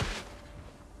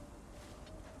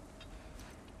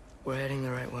 We're heading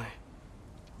the right way.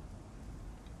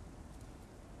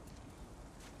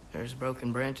 There's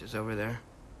broken branches over there.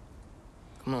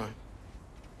 Come on.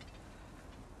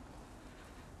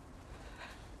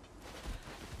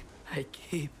 I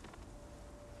keep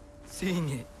seeing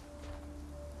it.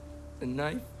 The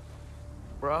knife,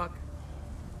 Brock,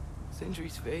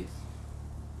 Sindri's face.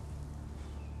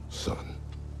 Son.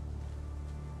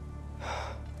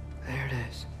 There it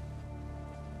is.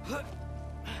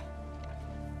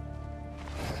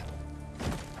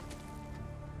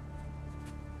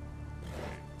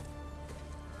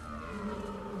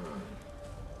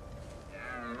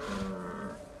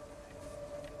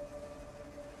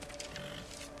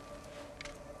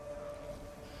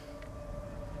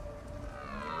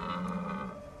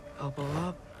 Elbow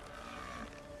up.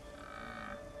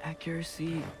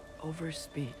 Accuracy over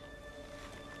speed.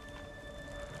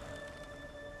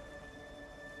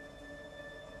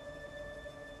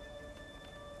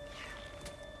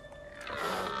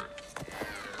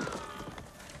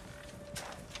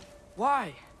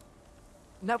 Why?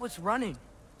 That was running.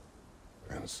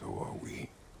 And so are we.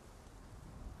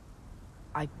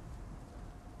 I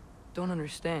don't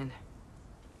understand.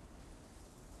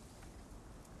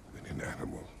 When an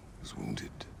animal is wounded,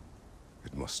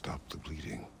 it must stop the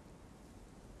bleeding,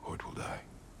 or it will die.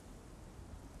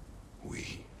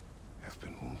 We have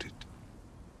been wounded,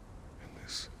 and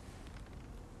this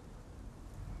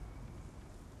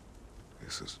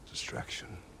is a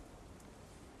distraction.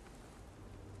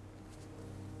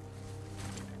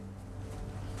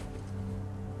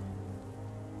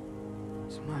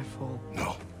 It's my fault.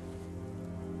 No.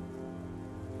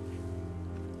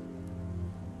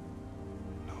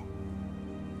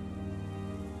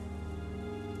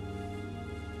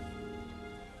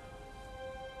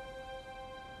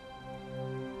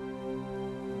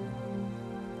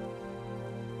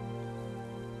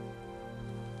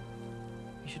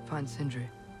 We should find Sindri.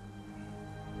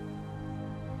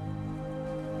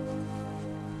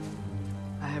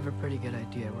 I have a pretty good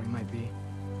idea where he might be.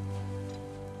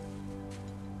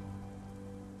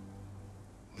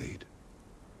 Lead.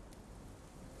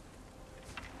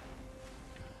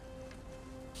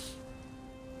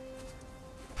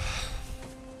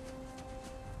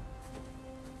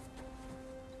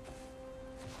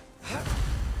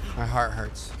 My heart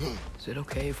hurts. Is it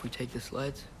okay if we take the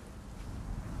sleds?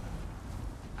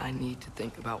 I need to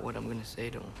think about what I'm gonna say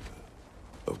to him.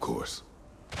 Of course.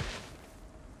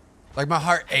 Like, my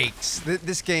heart aches.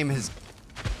 This game has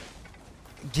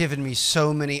given me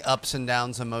so many ups and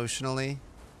downs emotionally.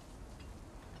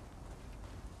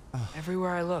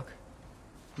 Everywhere I look,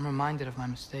 I'm reminded of my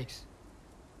mistakes.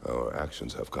 Our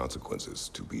actions have consequences.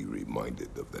 To be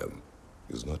reminded of them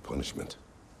is not punishment.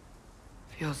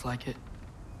 Feels like it.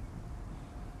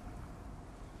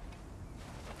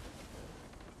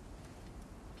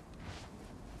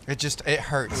 It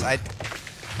hurts. I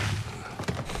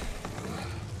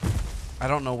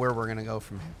don't know where we're gonna go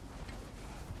from here.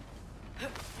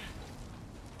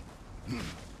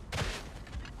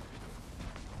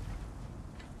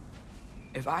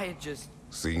 If I had just...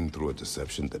 Seen through a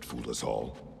deception that fooled us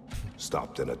all.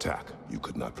 Stopped an attack you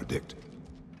could not predict.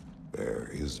 There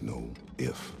is no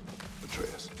if,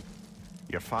 Atreus.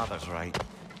 Your father's right.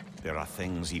 There are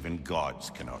things even gods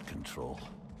cannot control.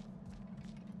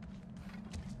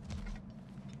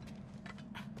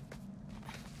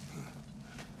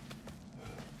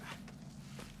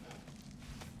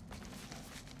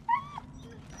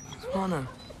 wanna.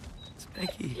 It's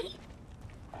Becky.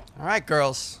 All right,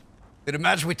 girls. Dude,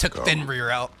 imagine we took Fenrir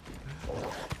out.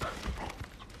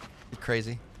 You're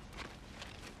crazy.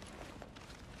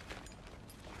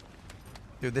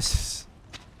 Dude, this is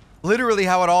literally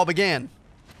how it all began.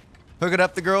 Hooking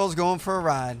up the girls, going for a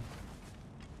ride.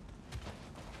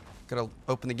 Gotta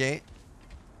open the gate.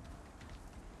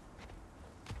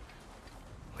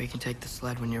 We can take the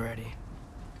sled when you're ready.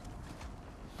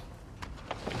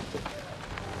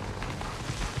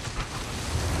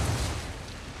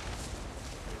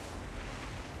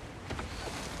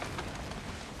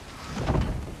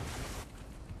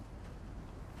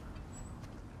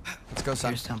 Let's go,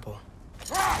 son. Here's Temple.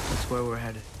 That's where we're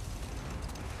headed.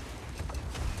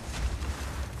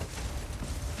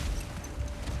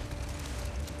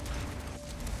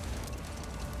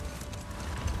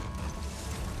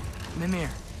 Mimir,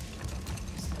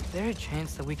 is there a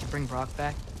chance that we could bring Brock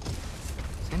back?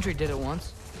 Sindri did it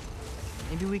once.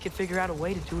 Maybe we could figure out a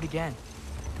way to do it again.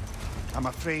 I'm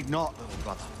afraid not, little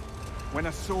brother. When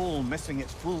a soul missing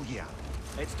its full gear,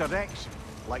 its direction,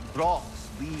 like Brock's,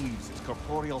 leaves its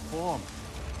corporeal form,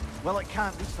 well, it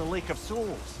can't reach the Lake of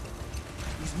Souls.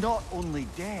 He's not only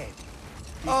dead,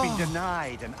 he's been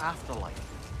denied an afterlife.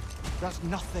 There's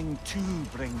nothing to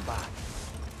bring back.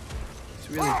 He's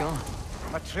really gone.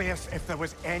 Atreus, if there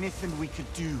was anything we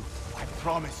could do, I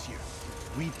promise you,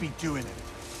 we'd be doing it.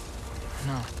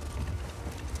 No.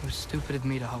 It was stupid of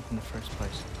me to help in the first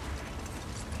place.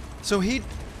 So he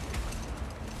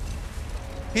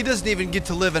doesn't even get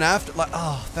to live an afterlife.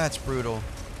 Oh, that's brutal.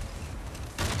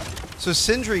 So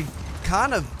Sindri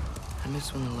kind of... I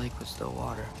miss when the lake was still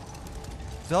water.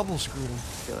 Double screwed him. I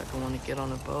feel like I want to get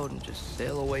on a boat and just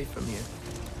sail away from you.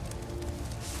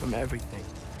 From everything.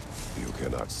 You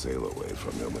cannot sail away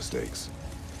from your mistakes.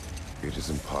 It is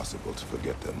impossible to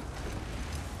forget them.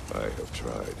 I have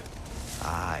tried.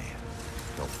 Aye.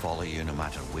 They'll follow you no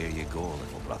matter where you go,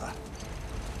 little brother.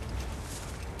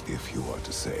 If you are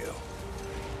to sail,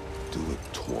 do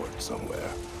it toward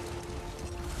somewhere.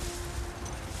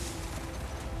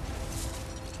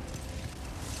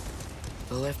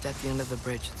 The lift at the end of the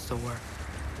bridge should still work.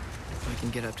 We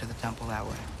can get up to the temple that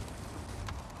way.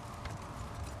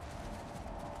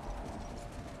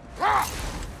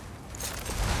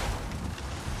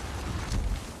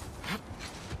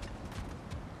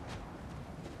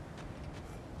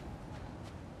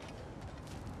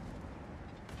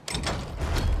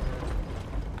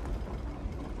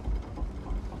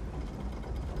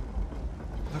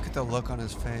 Look at the look on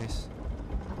his face.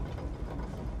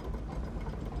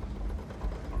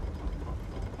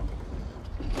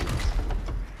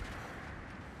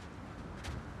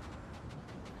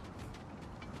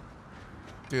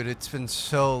 Dude, it's been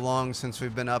so long since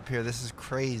we've been up here. This is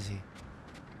crazy.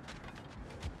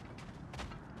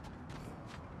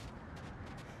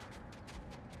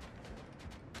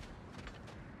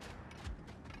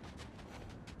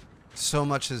 So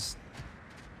much has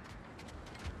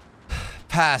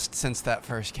passed since that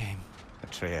first game.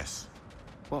 Atreus,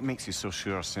 what makes you so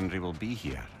sure Sindri will be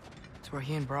here? It's where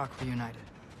he and Brock reunited.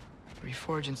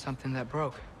 Reforging something that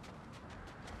broke.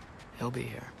 He'll be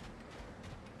here.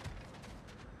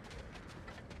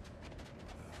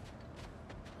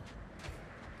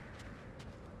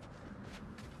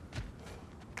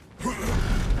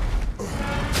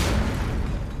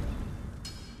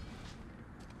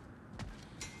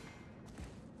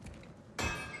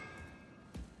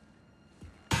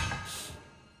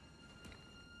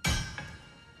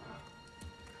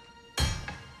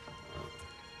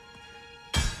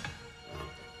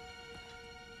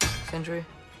 Sindri?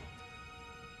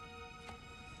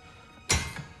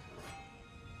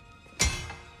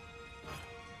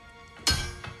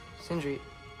 Sindri,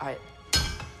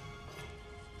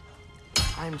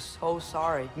 I'm so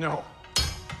sorry. No.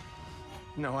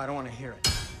 No, I don't want to hear it.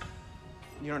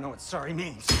 You don't know what sorry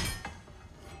means.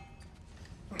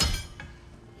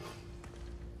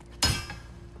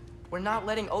 We're not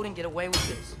letting Odin get away with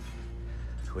this.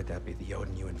 Would that be the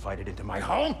Odin you invited into my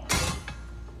home?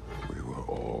 We were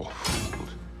all fooled.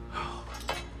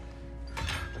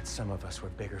 But some of us were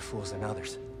bigger fools than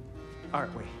others,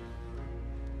 aren't we?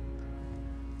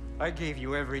 I gave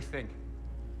you everything.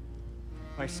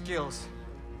 My skills,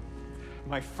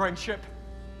 my friendship,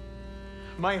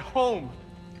 my home,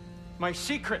 my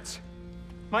secrets,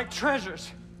 my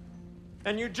treasures.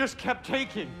 And you just kept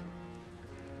taking.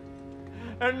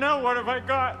 And now what have I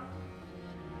got?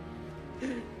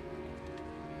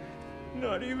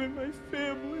 Not even my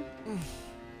family.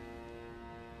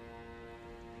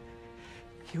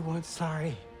 You want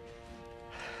sorry?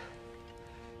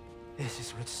 This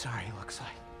is what sorry looks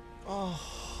like.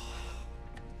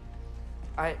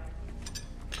 I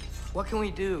What can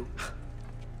we do?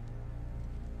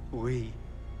 We.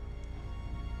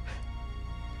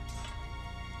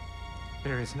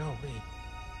 There is no we.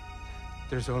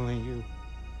 There's only you.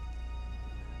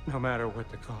 No matter what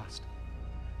the cost.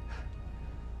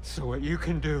 So what you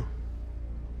can do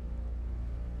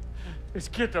is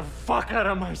get the fuck out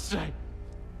of my sight.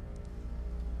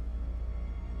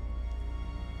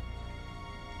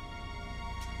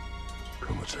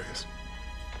 Come, Atreus.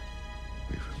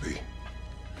 Leave it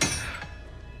be.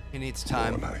 He needs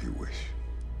time. Go on how you wish.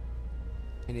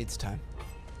 He needs time.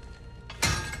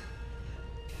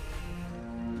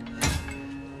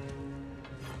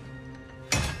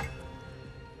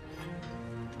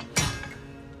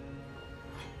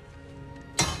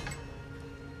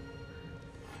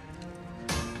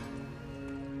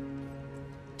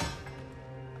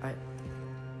 I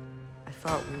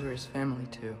thought we were his family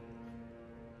too.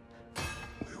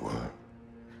 We were.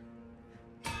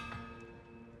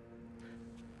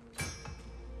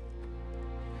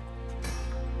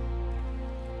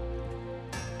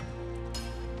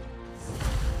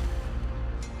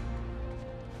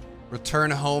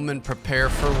 Return home and prepare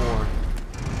for war.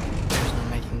 There's no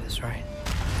making this right,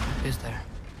 is there?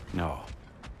 No.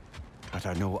 But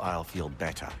I know I'll feel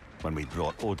better when we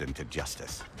brought Odin to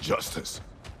justice. Justice?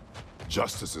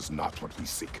 Justice is not what we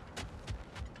seek.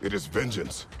 It is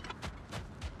vengeance.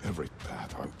 Every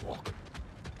path I walk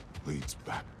leads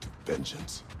back to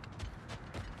vengeance.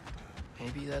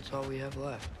 Maybe that's all we have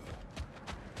left.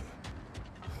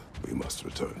 We must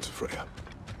return to Freya.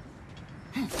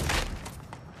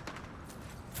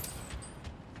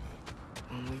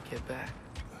 When we get back,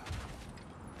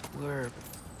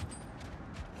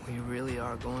 we really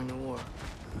are going to war.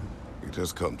 It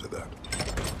has come to that.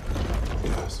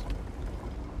 Yes.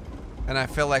 And I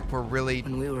feel like we're really...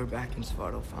 When we were back in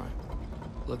Svartalfheim,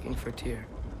 looking for Tyr.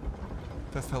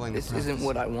 Fulfilling This the purpose. isn't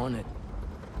what I wanted.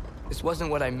 This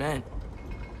wasn't what I meant.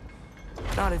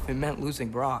 Not if it meant losing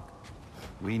Brock.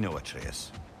 We know,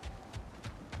 Atreus.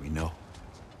 We know.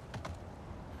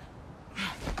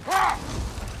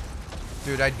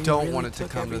 Dude, I He don't really want it to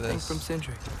took come to everything this. from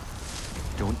Sindri.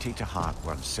 Don't take to heart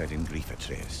words said in grief,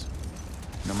 Atreus.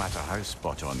 No matter how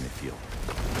spot on they feel.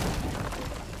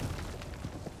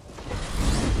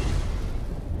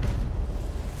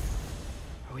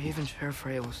 Are we even sure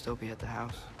Freya will still be at the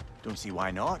house? Don't see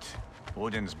why not.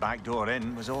 Odin's back door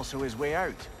in was also his way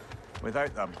out.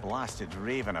 Without the blasted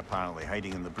raven apparently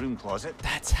hiding in the broom closet,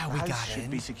 that's how we the got house should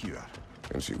in. be secure.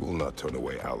 And she will not turn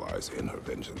away allies in her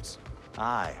vengeance.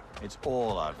 Aye, it's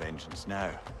all our vengeance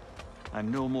now.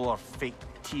 And no more fake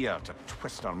Tyr to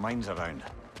twist our minds around.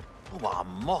 Oh, what a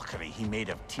mockery he made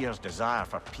of Tyr's desire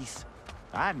for peace.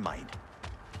 And mine.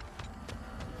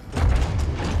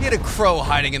 He had a crow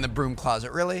hiding in the broom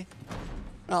closet, really?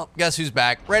 Well, guess who's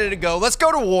back? Ready to go. Let's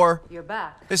go to war. You're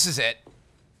back. This is it.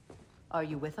 Are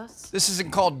you with us? This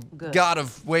isn't called Good. God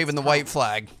of waving the white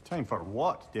flag. Time for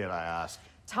what, dare I ask?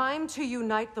 Time to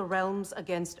unite the realms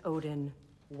against Odin,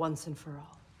 once and for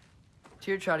all.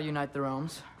 Tyr tried to unite the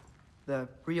realms. The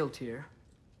real Tyr.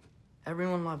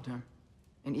 Everyone loved him.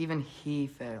 And even he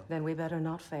failed. Then we better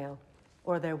not fail,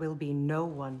 or there will be no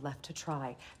one left to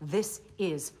try. This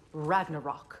is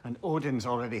Ragnarok. And Odin's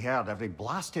already heard every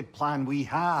blasted plan we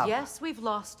have. Yes, we've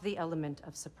lost the element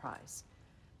of surprise.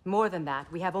 More than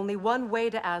that, we have only one way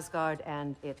to Asgard,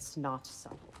 and it's not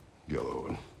subtle.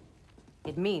 Yellow.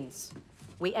 It means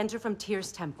we enter from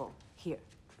Tyr's temple, here.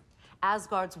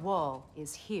 Asgard's wall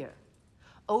is here.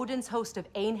 Odin's host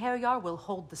of Einherjar will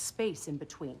hold the space in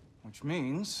between. Which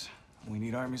means we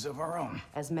need armies of our own.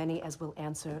 As many as will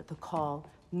answer the call.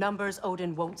 Numbers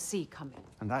Odin won't see coming.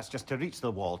 And that's just to reach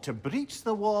the wall. To breach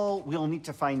the wall, we'll need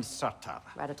to find Surtur.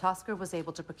 Ratatoskr was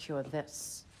able to procure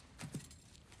this.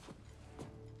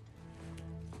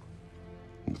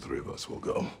 The three of us will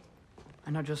go.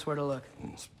 I know just where to look.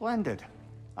 Splendid.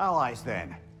 Allies,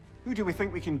 then. Who do we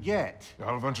think we can get?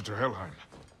 I'll venture to Helheim.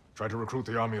 Try to recruit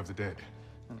the army of the dead.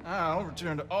 And I'll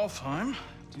return to Alfheim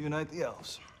to unite the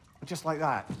elves. Just like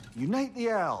that. Unite the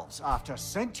elves after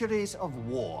centuries of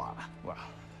war. Well,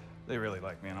 they really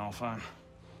like me in Alfheim.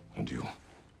 And you?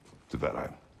 To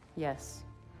Valheim. Yes.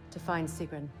 To find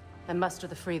Sigrun and muster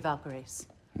the free Valkyries.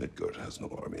 Midgard has no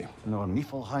army. Nor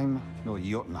Niflheim, nor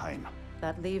Jotunheim.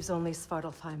 That leaves only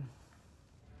Svartalfheim.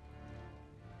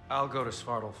 I'll go to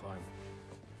Svartalfheim.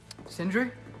 Sindri?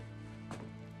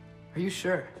 Are you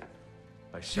sure?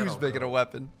 She was making a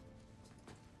weapon.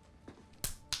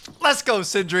 Let's go,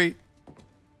 Sindri.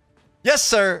 Yes,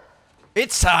 sir.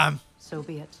 It's time. So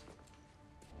be it.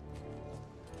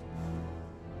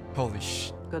 Holy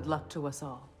sh... Good luck to us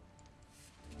all.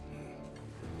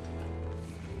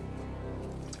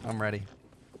 I'm ready.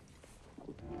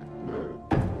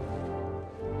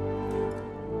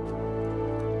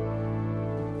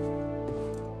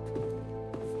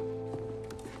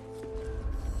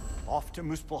 Off to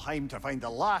Muspelheim to find the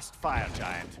last fire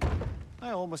giant.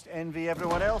 I almost envy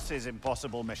everyone else's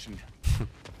impossible mission.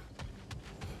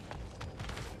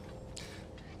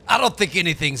 I don't think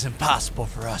anything's impossible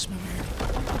for us, Mimir.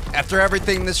 After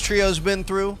everything this trio's been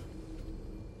through,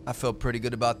 I feel pretty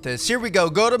good about this. Here we go.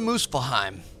 Go to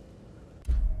Muspelheim.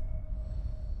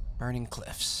 Burning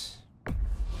Cliffs.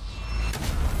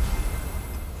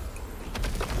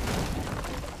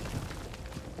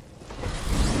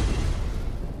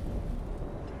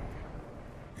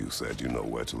 You said you know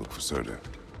where to look for Surtur.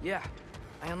 Yeah,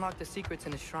 I unlocked the secrets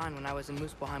in his shrine when I was in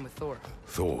Muspelheim with Thor.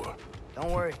 Thor?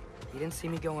 Don't worry, he didn't see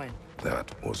me go in.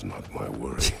 That was not my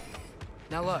worry.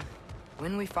 Now look,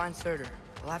 when we find Surtur,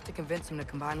 we'll have to convince him to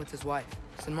combine with his wife,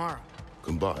 Sinmara.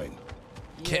 Combine?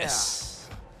 Kiss.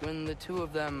 Yeah. When the two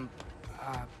of them,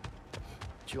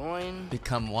 join...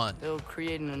 Become one. They'll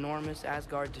create an enormous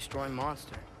Asgard-destroying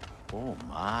monster. Oh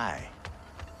my.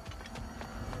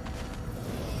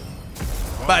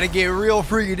 About to get real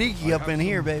freaky up in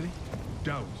here, baby.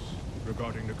 Doubts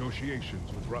regarding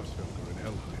negotiations with Rossfelder and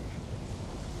Helheim.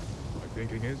 My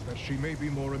thinking is that she may be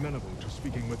more amenable to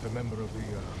speaking with a member of the,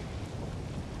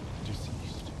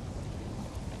 deceased.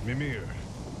 Mimir,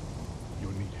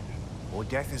 you're needed. Oh,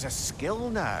 death is a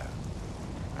skill now.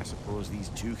 I suppose these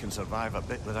two can survive a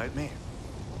bit without me.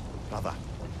 Brother,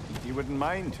 if you wouldn't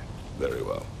mind. Very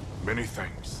well. Many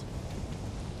thanks.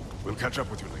 We'll catch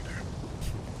up with you later.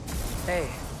 Hey,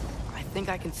 I think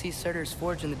I can see Surtur's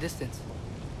forge in the distance.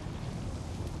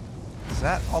 Is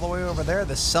that all the way over there?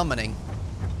 The summoning.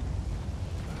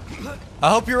 I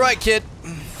hope you're right, kid.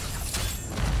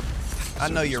 I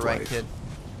know you're right, kid.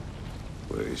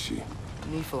 Where is she?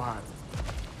 Niflheim.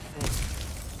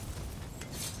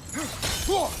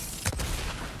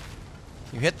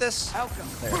 You hit this? There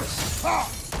it is.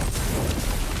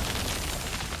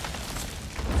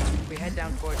 If we head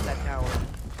down towards that tower,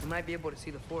 we might be able to see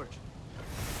the forge.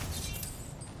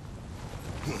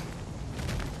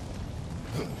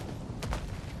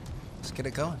 Let's get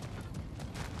it going.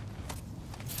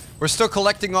 We're still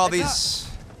collecting all these.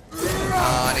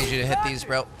 I need you to hit these,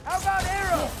 bro. How about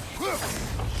arrow?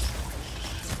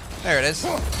 There it is.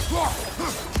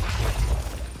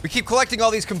 We keep collecting all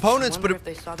these components, but if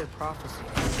they saw their prophecy,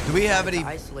 do we have any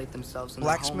isolate themselves in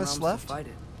blacksmiths their home left? realms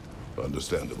to fight it.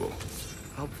 Understandable.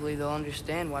 Hopefully they'll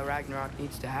understand why Ragnarok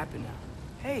needs to happen now.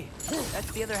 Hey,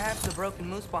 that's the other half of the broken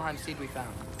Muspelheim seed we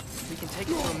found. We can take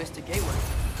it to a mystic gateway.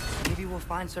 Maybe we'll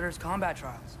find Surtur's combat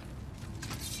trials.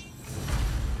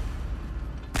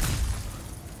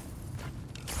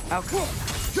 How cool!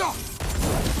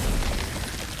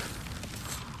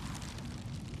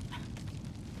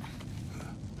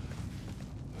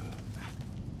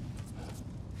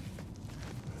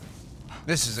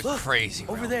 This is a crazy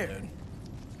over realm, there. Dude.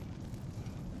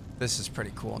 This is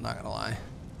pretty cool, not gonna lie.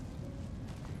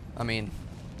 I mean,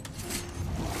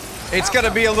 it's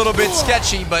gonna be a little bit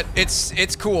sketchy, but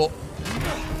it's cool.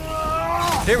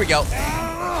 Here we go.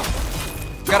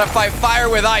 Gotta fight fire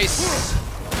with ice.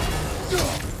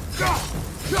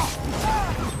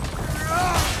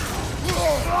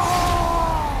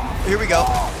 Here we go.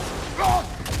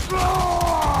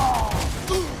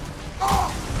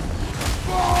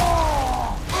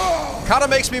 Kinda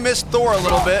makes me miss Thor a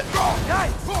little bit.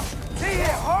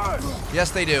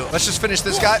 Yes, they do. Let's just finish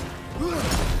this guy.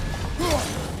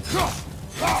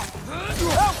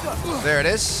 There it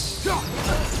is. You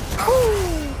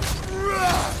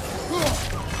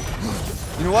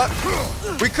know what?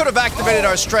 We could have activated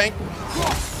our strength.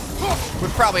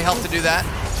 Would probably help to do that.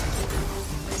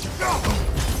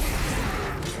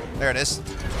 There it is.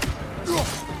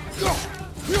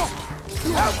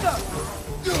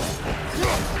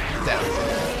 Down.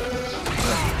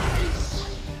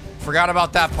 Forgot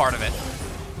about that part of it.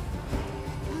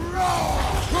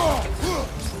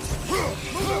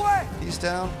 He's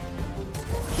down.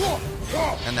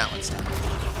 And that one's down.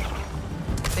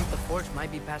 I think the forge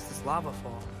might be past this lava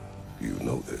fall. You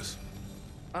know this.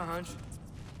 A hunch.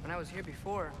 When I was here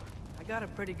before, I got a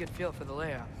pretty good feel for the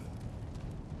layout.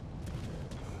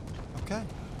 Okay.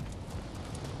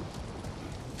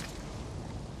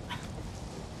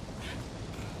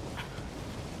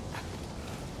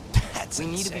 We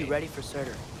need to be ready for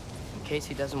Surtur, in case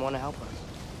he doesn't want to help us.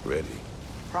 Ready?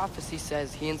 Prophecy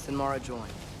says he and Sinmara join,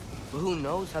 but who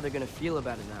knows how they're gonna feel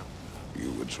about it now.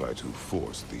 You would try to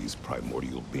force these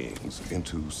primordial beings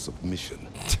into submission.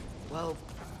 Well,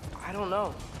 I don't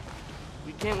know.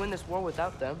 We can't win this war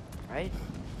without them, right?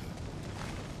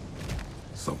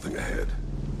 Something ahead.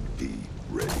 Be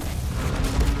ready.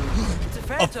 It's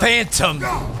A phantom.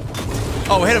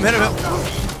 Oh, hit him, hit him, hit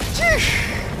him.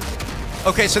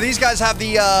 Okay, so these guys have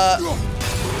the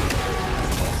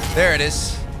There it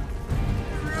is.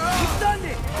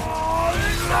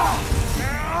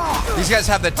 These guys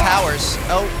have the towers.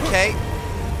 Okay.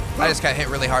 I just got hit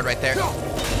really hard right there.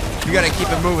 You gotta keep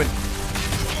it moving.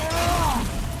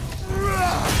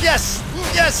 Yes!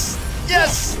 Yes!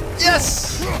 Yes!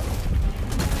 Yes!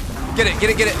 Get it, get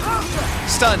it, get it.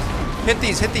 Stun. Hit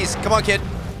these, hit these. Come on, kid.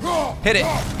 Hit it,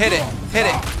 hit it, hit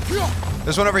it.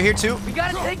 There's one over here, too. We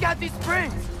gotta take out these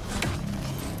springs.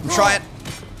 I'm trying.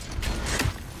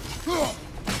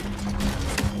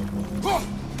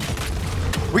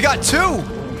 We got 2.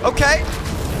 Okay.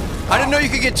 I didn't know you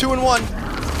could get 2 in 1.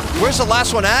 Where's the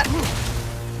last one at?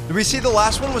 Did we see the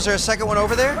last one? Was there a second one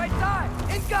over there? Right side,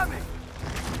 incoming.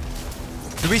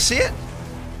 Did we see it?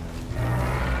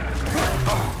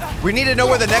 We need to know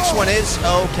where the next one is.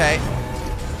 Okay.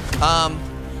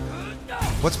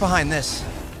 What's behind this?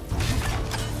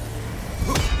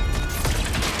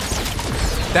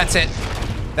 That's it.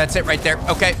 That's it right there.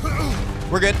 Okay.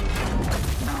 We're good.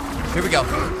 Here we go.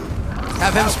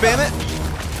 Have him spam it.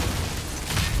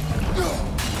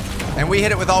 And we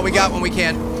hit it with all we got when we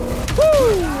can.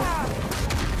 Woo!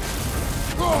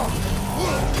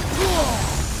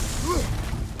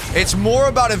 It's more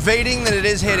about evading than it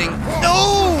is hitting.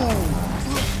 No!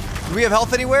 Do we have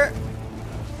health anywhere?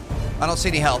 I don't see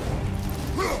any health.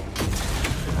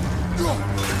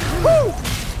 Woo!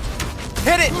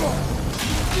 Hit it!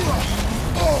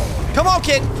 Come on,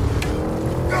 kid!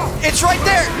 It's right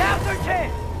there!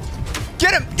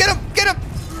 Get him! Get him! Get him!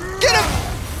 Get him!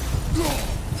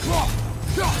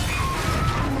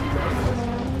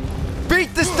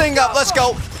 Beat this thing up! Let's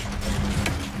go!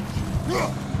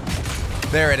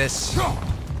 There it is.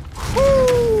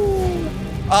 Woo!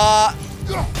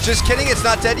 Just kidding, it's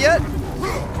not dead yet?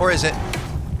 Or is it?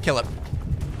 Kill it.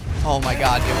 Oh my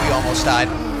god, dude, we almost died.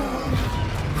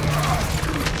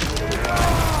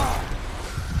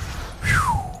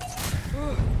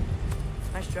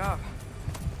 Nice job.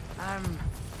 I'm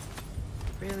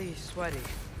really sweaty.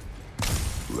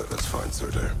 Let us find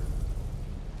Surtur.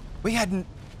 We hadn't...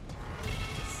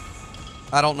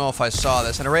 I don't know if I saw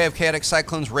this. An array of chaotic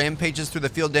cyclones rampages through the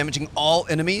field, damaging all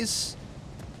enemies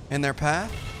in their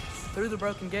path. Through the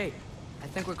broken gate. I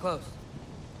think we're close.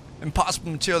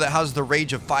 Impossible material that houses the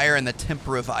rage of fire and the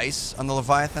temper of ice on the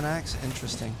Leviathan axe.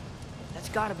 Interesting. That's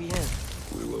gotta be him.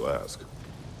 We will ask.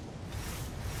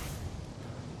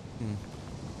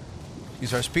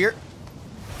 Use our spear.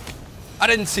 I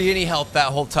didn't see any health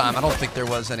that whole time. I don't think there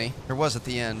was any. There was at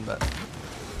the end, but...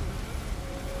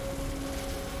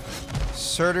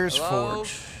 Surtur's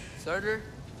Forge. Surtur?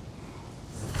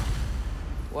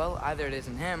 Well, either it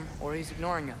isn't him, or he's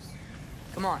ignoring us.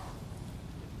 Come on.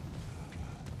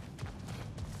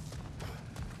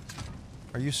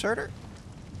 Are you Surtur?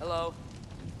 Hello.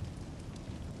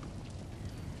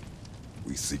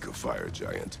 We seek a fire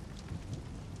giant.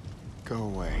 Go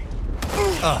away.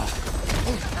 Ugh.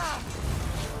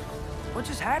 What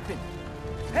just happened?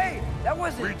 Hey, that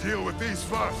wasn't... We deal with these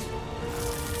first.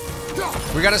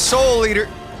 We got a soul leader.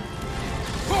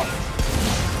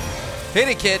 Hit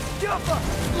it, kid.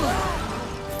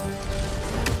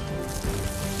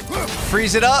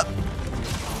 Freeze it up.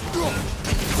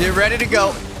 Get ready to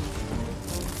go.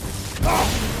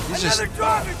 He's just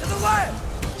driver to the left.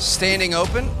 standing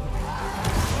open.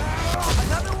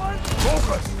 Another one.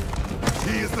 Focus.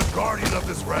 He is the guardian of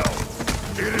this realm.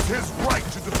 It is his right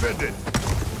to defend it.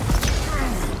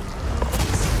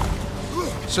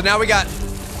 So now we got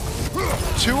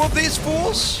 2 of these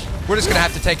fools. We're just gonna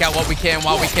have to take out what we can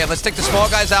while we can. Let's take the small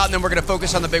guys out and then we're gonna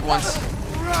focus on the big ones.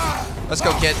 Let's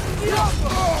go, kid.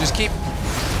 Just keep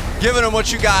giving them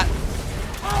what you got.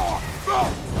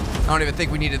 I don't even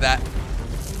think we needed that.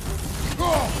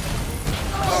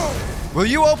 Will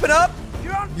you open up?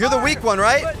 You're the weak one,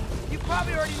 right? But you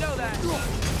probably already know that.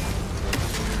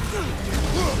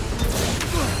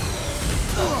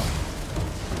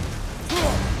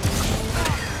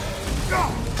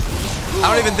 I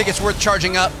don't even think it's worth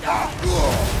charging up.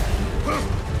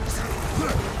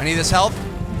 I need this health.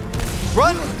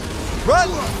 Run! Run!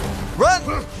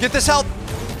 Run! Get this health.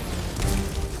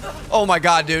 Oh my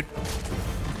god, dude.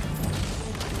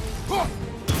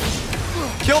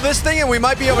 Kill this thing and we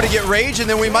might be able to get rage and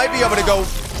then we might be able to go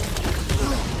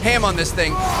ham on this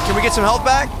thing. Can we get some health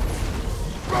back?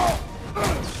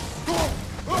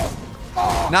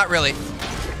 Not really.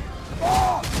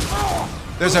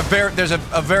 There's a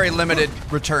very limited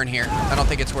return here. I don't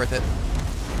think it's worth it.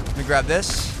 Let me grab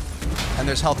this. And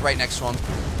there's health right next to him.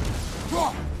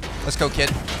 Let's go,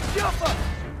 kid.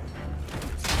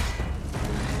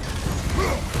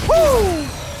 Woo!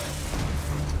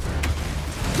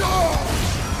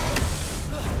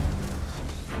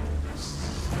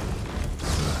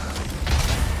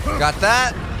 Got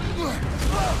that.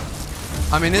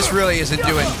 I mean, this really isn't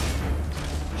doing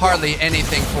hardly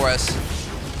anything for us.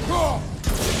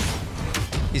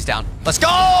 He's down. Let's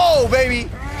go, baby!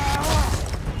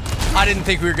 I didn't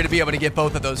think we were going to be able to get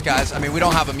both of those guys. I mean, we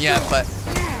don't have them yet, but...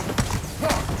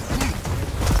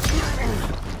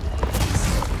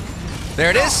 There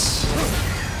it is.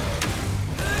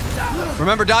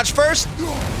 Remember, dodge first.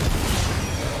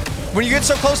 When you get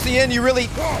so close to the end, you really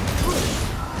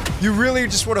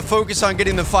just want to focus on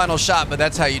getting the final shot, but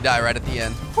that's how you die, right at the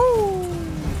end. Woo.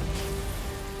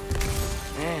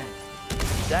 Man,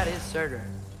 that is Surtur.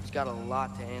 He's got a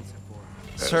lot to answer for.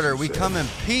 Surtur, we come in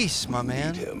peace, my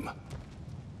man.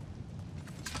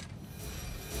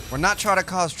 We're not trying to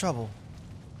cause trouble.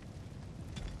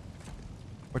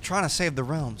 We're trying to save the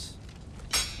realms.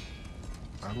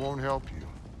 I won't help you.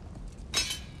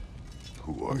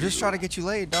 Who are I'm just trying to get you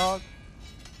laid, dog.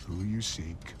 Who you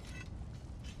seek,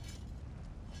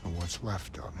 and what's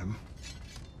left of him.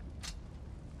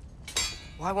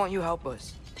 Why won't you help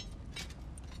us?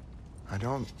 I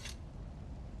don't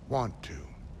want to.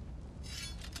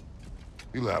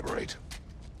 Elaborate.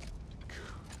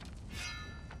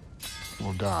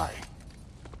 We'll die.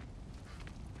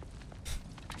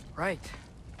 Right.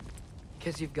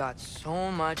 Because you've got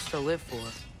so much to live for.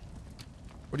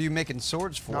 What are you making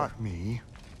swords for? Not me.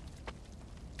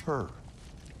 Her.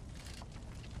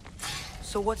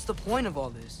 So what's the point of all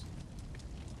this?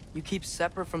 You keep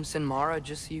separate from Sinmara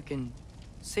just so you can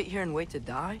sit here and wait to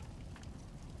die?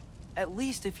 At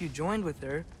least if you joined with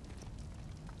her,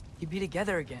 you'd be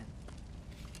together again.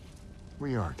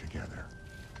 We are together.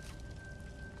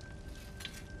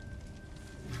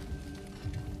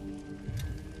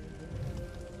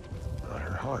 Got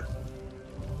her heart.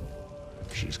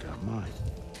 She's got mine.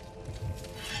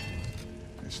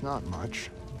 It's not much,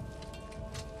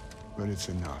 but it's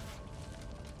enough.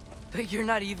 But you're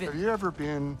not even... Have you ever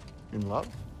been in love?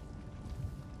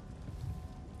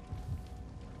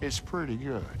 It's pretty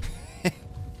good. I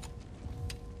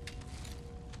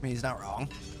mean, he's not wrong.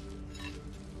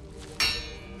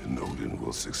 And Odin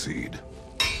will succeed.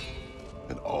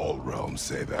 And all realms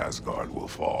save Asgard will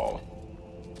fall.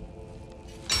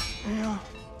 Yeah,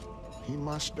 he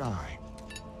must die.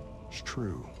 It's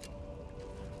true.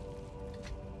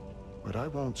 But I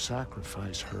won't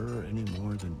sacrifice her any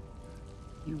more than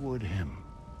you would him.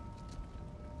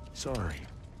 Sorry.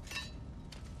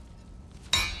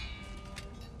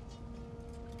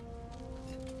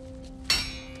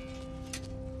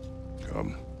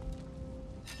 Come.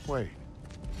 Wait.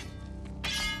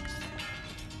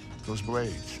 Those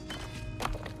blades.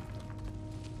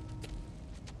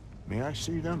 May I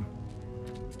see them?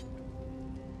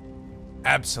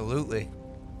 Absolutely.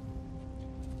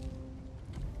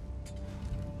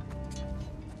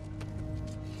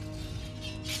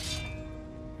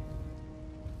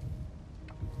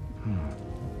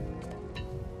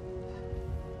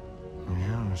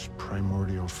 Yeah, there's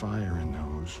primordial fire in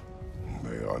those.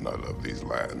 They are not of these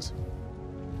lands.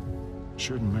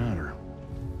 Shouldn't matter.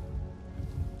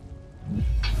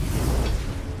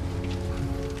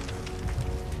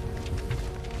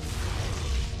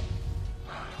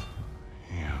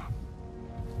 Yeah,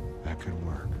 that could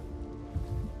work.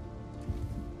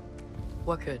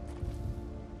 What could?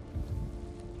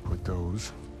 Put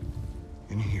those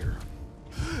in here.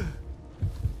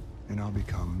 And I'll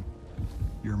become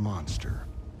your monster.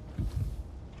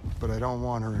 But I don't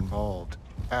want her involved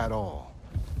at all.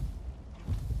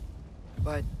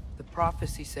 But the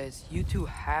prophecy says you two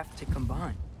have to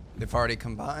combine. They've already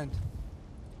combined.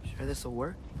 Sure this'll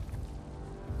work?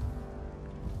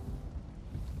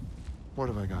 What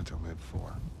have I got to live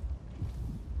for?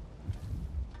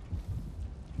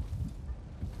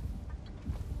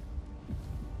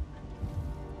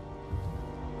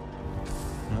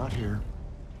 Not here.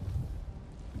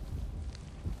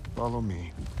 Follow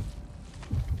me.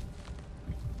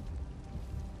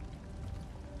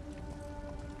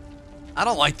 I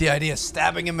don't like the idea of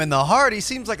stabbing him in the heart. He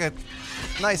seems like a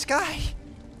nice guy.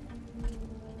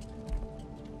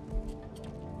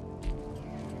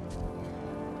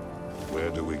 Where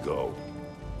do we go?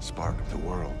 Spark of the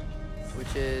world.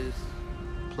 Which is...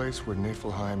 Place where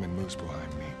Niflheim and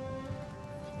Muspelheim meet.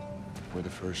 Where the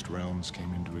first realms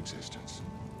came into existence.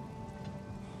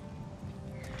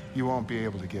 You won't be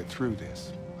able to get through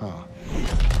this, huh?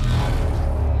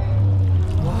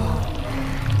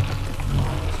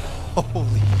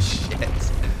 Holy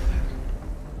shit.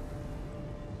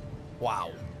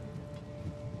 Wow.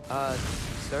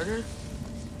 Surtur?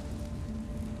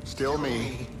 Still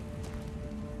me.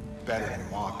 Better than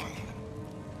walking.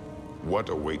 What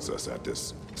awaits us at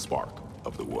this spark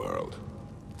of the world?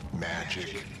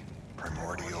 Magic.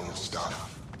 primordial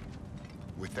stuff.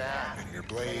 With that and your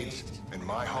blades and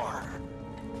my heart,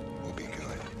 we'll be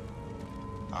good.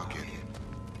 I'll get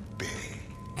big,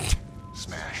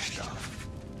 smash stuff.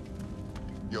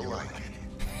 You'll like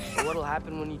it. So what'll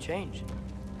happen when you change?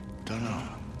 Dunno.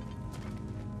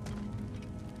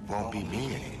 Won't be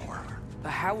me anymore.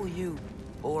 But how will you,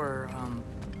 or,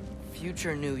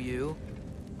 future new you,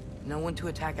 know when to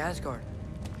attack Asgard?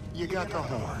 You got the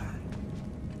horn,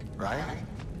 right?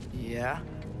 Yeah.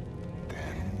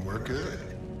 Then we're good.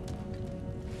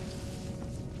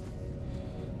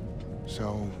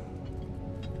 So,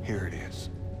 here it is.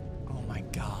 Oh my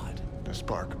god. The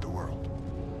spark of the world.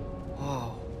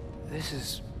 Whoa, this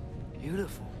is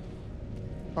beautiful.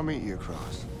 I'll meet you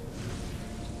across.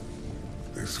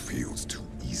 This feels too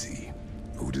easy.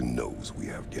 Odin knows we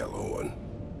have Gjallarhorn.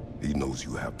 He knows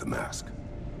you have the mask.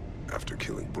 After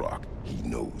killing Brock, he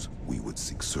knows we would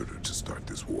seek Surtur to start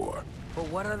this war. But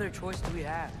what other choice do we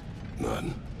have?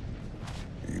 None.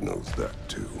 He knows that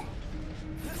too.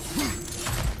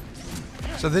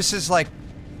 So this is like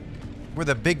where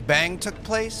the Big Bang took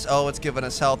place? Oh, it's giving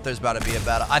us health. There's about to be a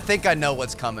battle. I think I know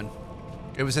what's coming.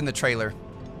 It was in the trailer.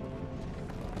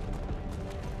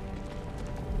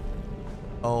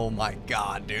 Oh my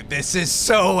god, dude. This is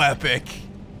so epic.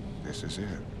 This is it.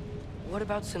 What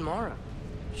about Sinmara?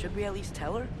 Should we at least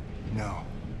tell her? No.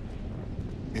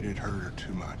 It'd hurt her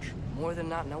too much. More than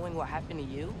not knowing what happened to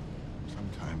you?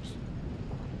 Sometimes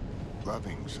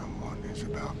loving someone is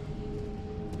about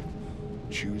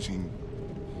choosing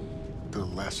the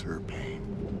lesser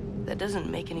pain. That doesn't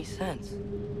make any sense.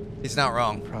 He's not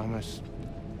wrong. Promise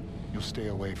you'll stay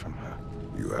away from her.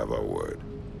 You have our word.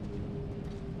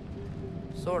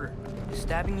 Sorter, is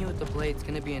stabbing you with the blade's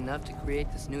gonna be enough to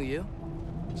create this new you?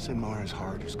 Sinmara's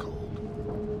heart is cold.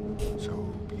 So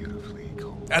beautifully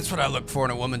cold. That's what I look for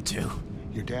in a woman, too.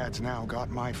 Your dad's now got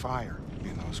my fire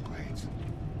in those blades.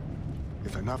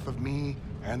 If enough of me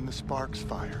and the spark's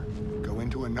fire go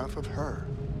into enough of her,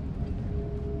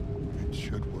 it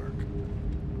should work.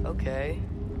 Okay.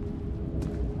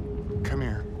 Come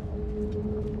here.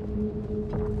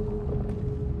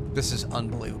 This is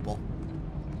unbelievable.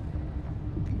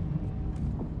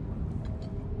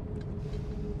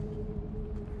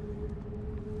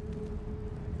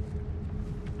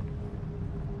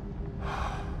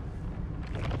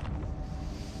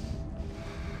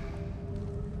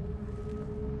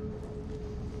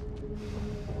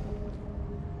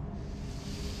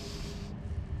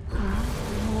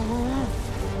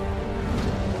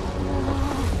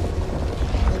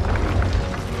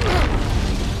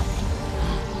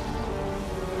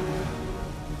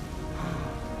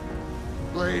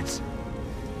 Blades.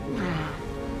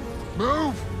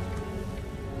 Move!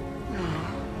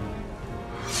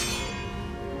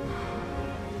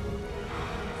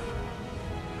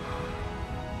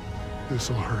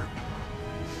 This'll hurt.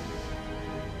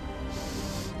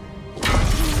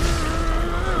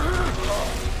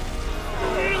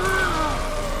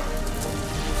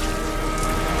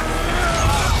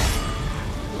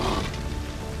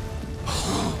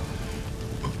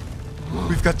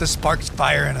 We've got the spark's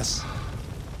fire in us.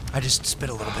 I just spit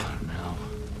a little bit. Now,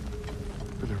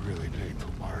 for the really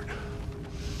painful part.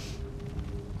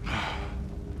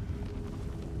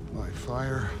 My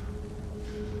fire,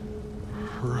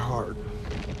 her heart.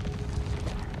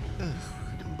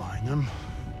 Combine them,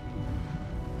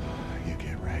 you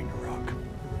get Ragnarok.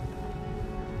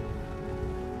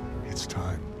 It's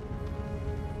time.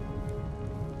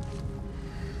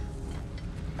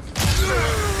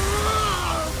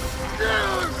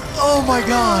 Oh my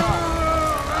god!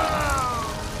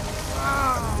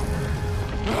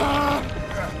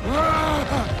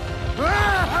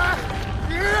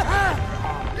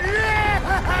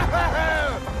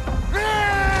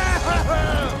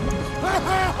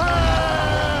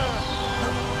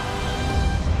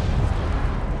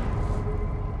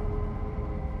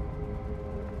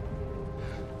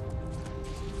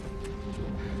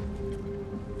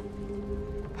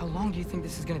 How long do you think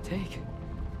this is gonna take?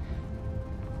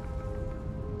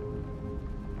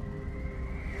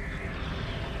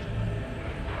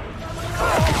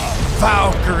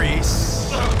 Valkyries!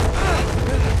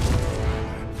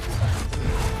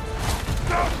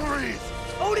 Valkyries!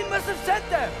 Odin must have sent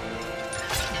them!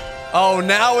 Oh,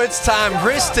 now it's time.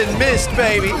 Wrist and mist,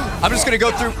 baby. I'm just gonna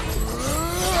go through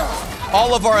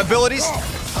all of our abilities.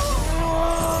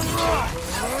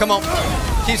 Come on.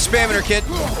 Keep spamming her, kid.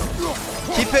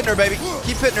 Keep hitting her, baby.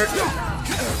 Keep hitting her.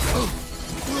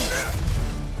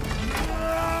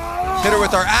 Hit her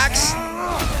with our axe.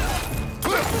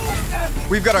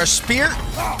 We've got our spear.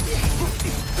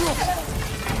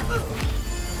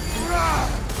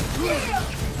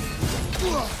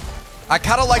 I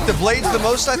kind of like the blades the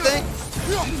most, I think.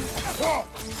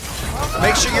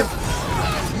 Make sure you're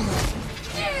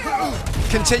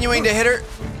continuing to hit her.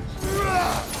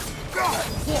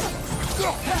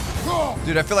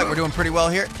 Dude, I feel like we're doing pretty well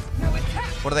here.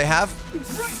 What do they have?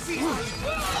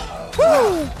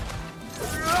 Woo!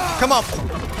 Come on.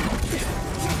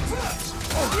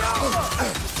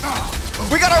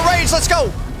 We got our rage. Let's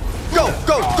go. Go,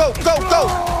 go, go, go, go.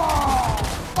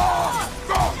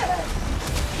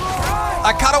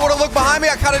 I kind of want to look behind me.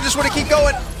 I kind of just want to keep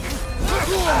going.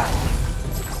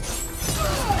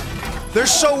 They're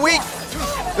so weak.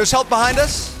 There's help behind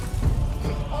us.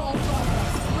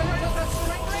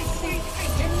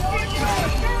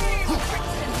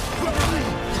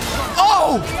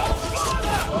 Oh!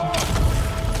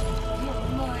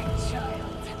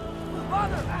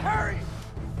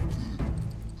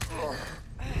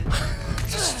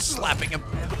 Just slapping him.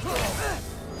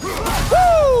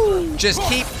 Woo! Just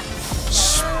keep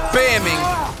spamming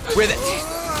with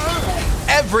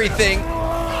everything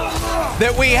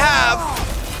that we have.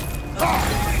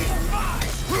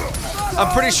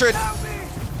 I'm pretty sure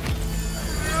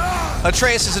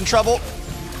Atreus is in trouble.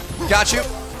 Got you.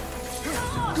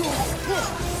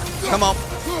 Come on.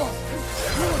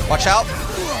 Watch out.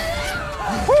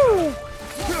 Woo!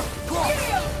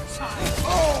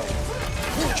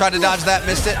 Tried to dodge that,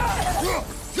 missed it.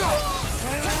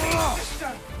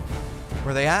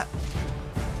 Where they at?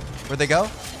 Where'd they go?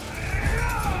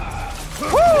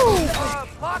 Woo!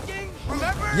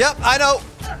 Yep, I know.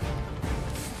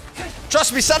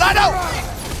 Trust me, son, I know.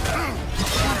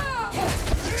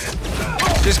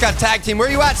 Just got tag team. Where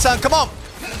you at, son? Come on.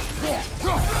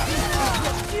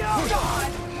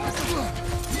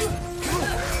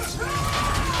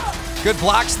 Good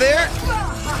blocks there.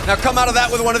 Now come out of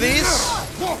that with one of these.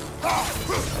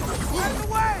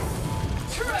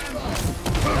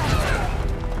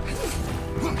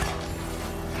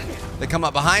 They come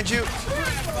up behind you.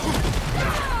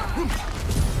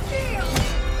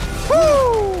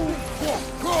 Woo!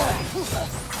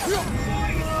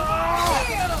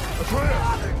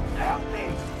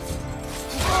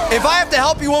 If I have to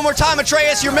help you one more time,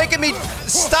 Atreus, you're making me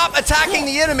stop attacking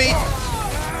the enemy.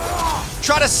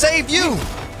 Try to save you.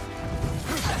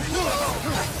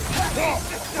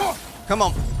 Come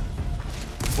on.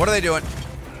 What are they doing?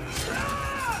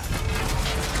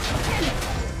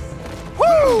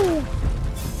 Woo!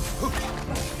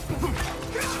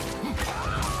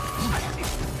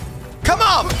 Come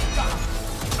on!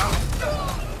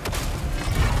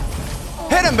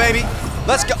 Hit him, baby.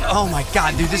 Let's go. Oh my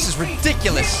God, dude, this is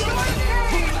ridiculous.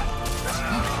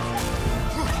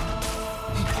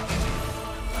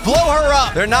 Blow her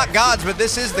up. They're not gods, but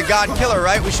this is the god killer,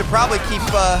 right? We should probably keep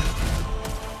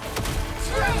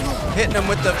hitting them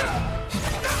with the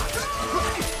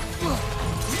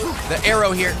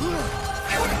arrow here.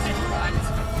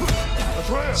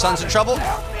 Son's in trouble.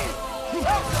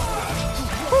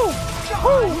 Woo.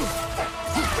 Woo.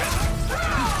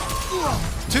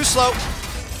 Too slow.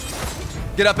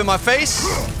 Get up in my face.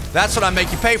 That's what I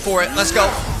make you pay for it. Let's go.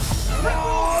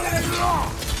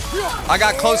 I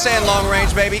got close and long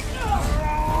range, baby.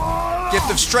 Gift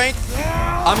of strength.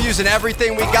 I'm using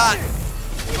everything we got.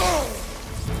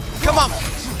 Come on.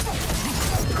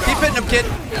 Keep hitting him, kid.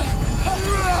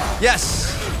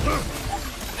 Yes.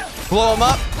 Blow him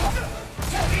up.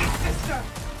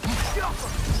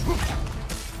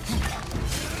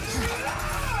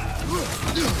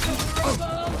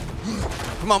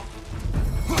 Come on.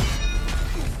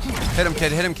 Hit him,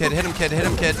 kid. Hit him, kid. Hit him, kid. Hit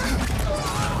him, kid.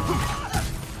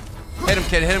 Hit him,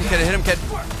 kid. Hit him, kid. Hit him, kid.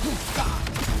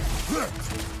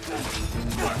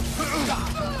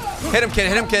 Hit him, kid.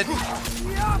 Hit him, kid.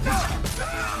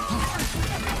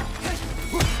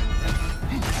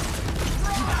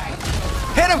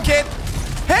 Hit him, kid.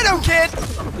 Hit him, kid.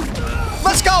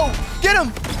 Let's go. Get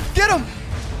him. Get him.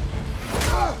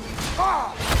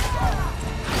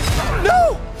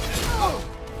 No.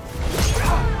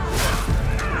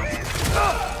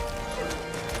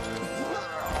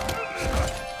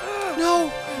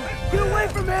 No. Get away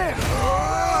from him.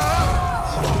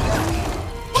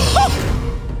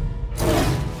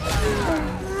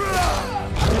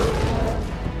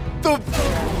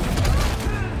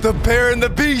 The bear and the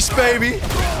beast, baby.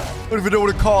 I don't even know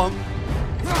what to call him.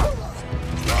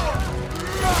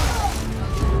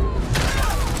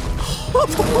 Oh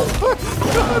my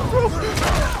God,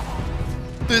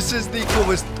 bro. This is the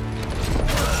coolest.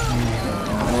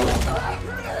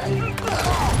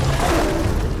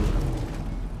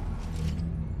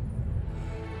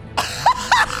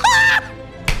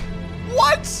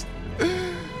 What?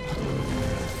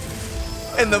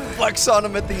 And the flex on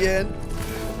him at the end.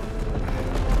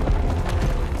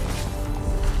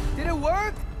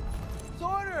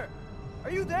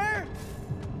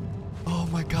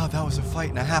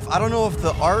 half. I don't know if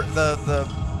the the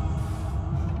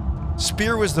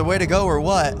spear was the way to go or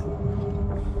what.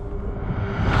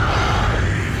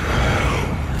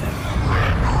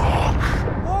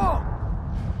 Whoa!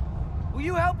 Will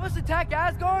you help us attack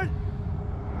Asgard?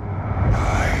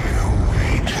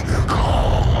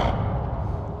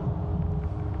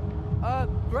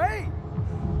 Great!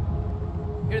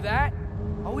 Hear that?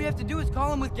 All we have to do is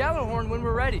call him with Gjallarhorn when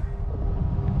we're ready.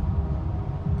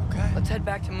 Okay. Let's head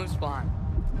back to Muspelheim.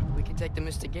 We can take the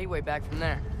Mystic Gateway back from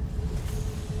there.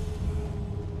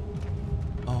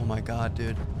 Oh my god,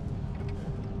 dude.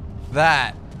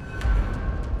 That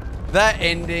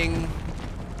ending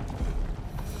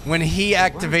when he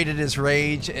activated his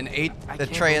rage and ate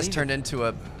Atreus turned into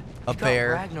a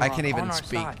bear. I can't even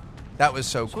speak. That was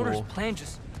so cool. Surtur's plan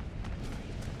just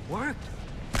worked.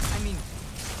 I mean,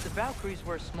 the Valkyries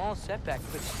were a small setback,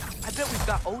 but I bet we've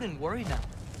got Odin worried now.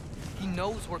 He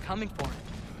knows we're coming for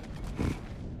him.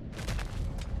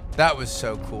 That was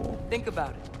so cool. Think about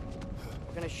it.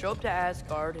 We're gonna show up to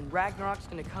Asgard, and Ragnarok's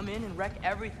gonna come in and wreck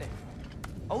everything.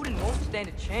 Odin won't stand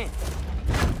a chance.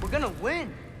 We're gonna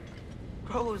win.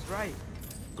 Groa was right.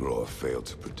 Groa failed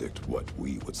to predict what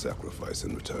we would sacrifice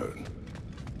in return.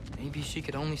 Maybe she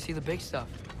could only see the big stuff.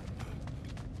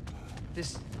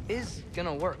 This is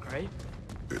gonna work, right?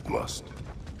 It must.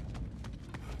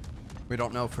 We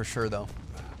don't know for sure, though.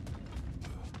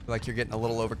 Feel like you're getting a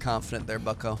little overconfident there,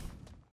 bucko.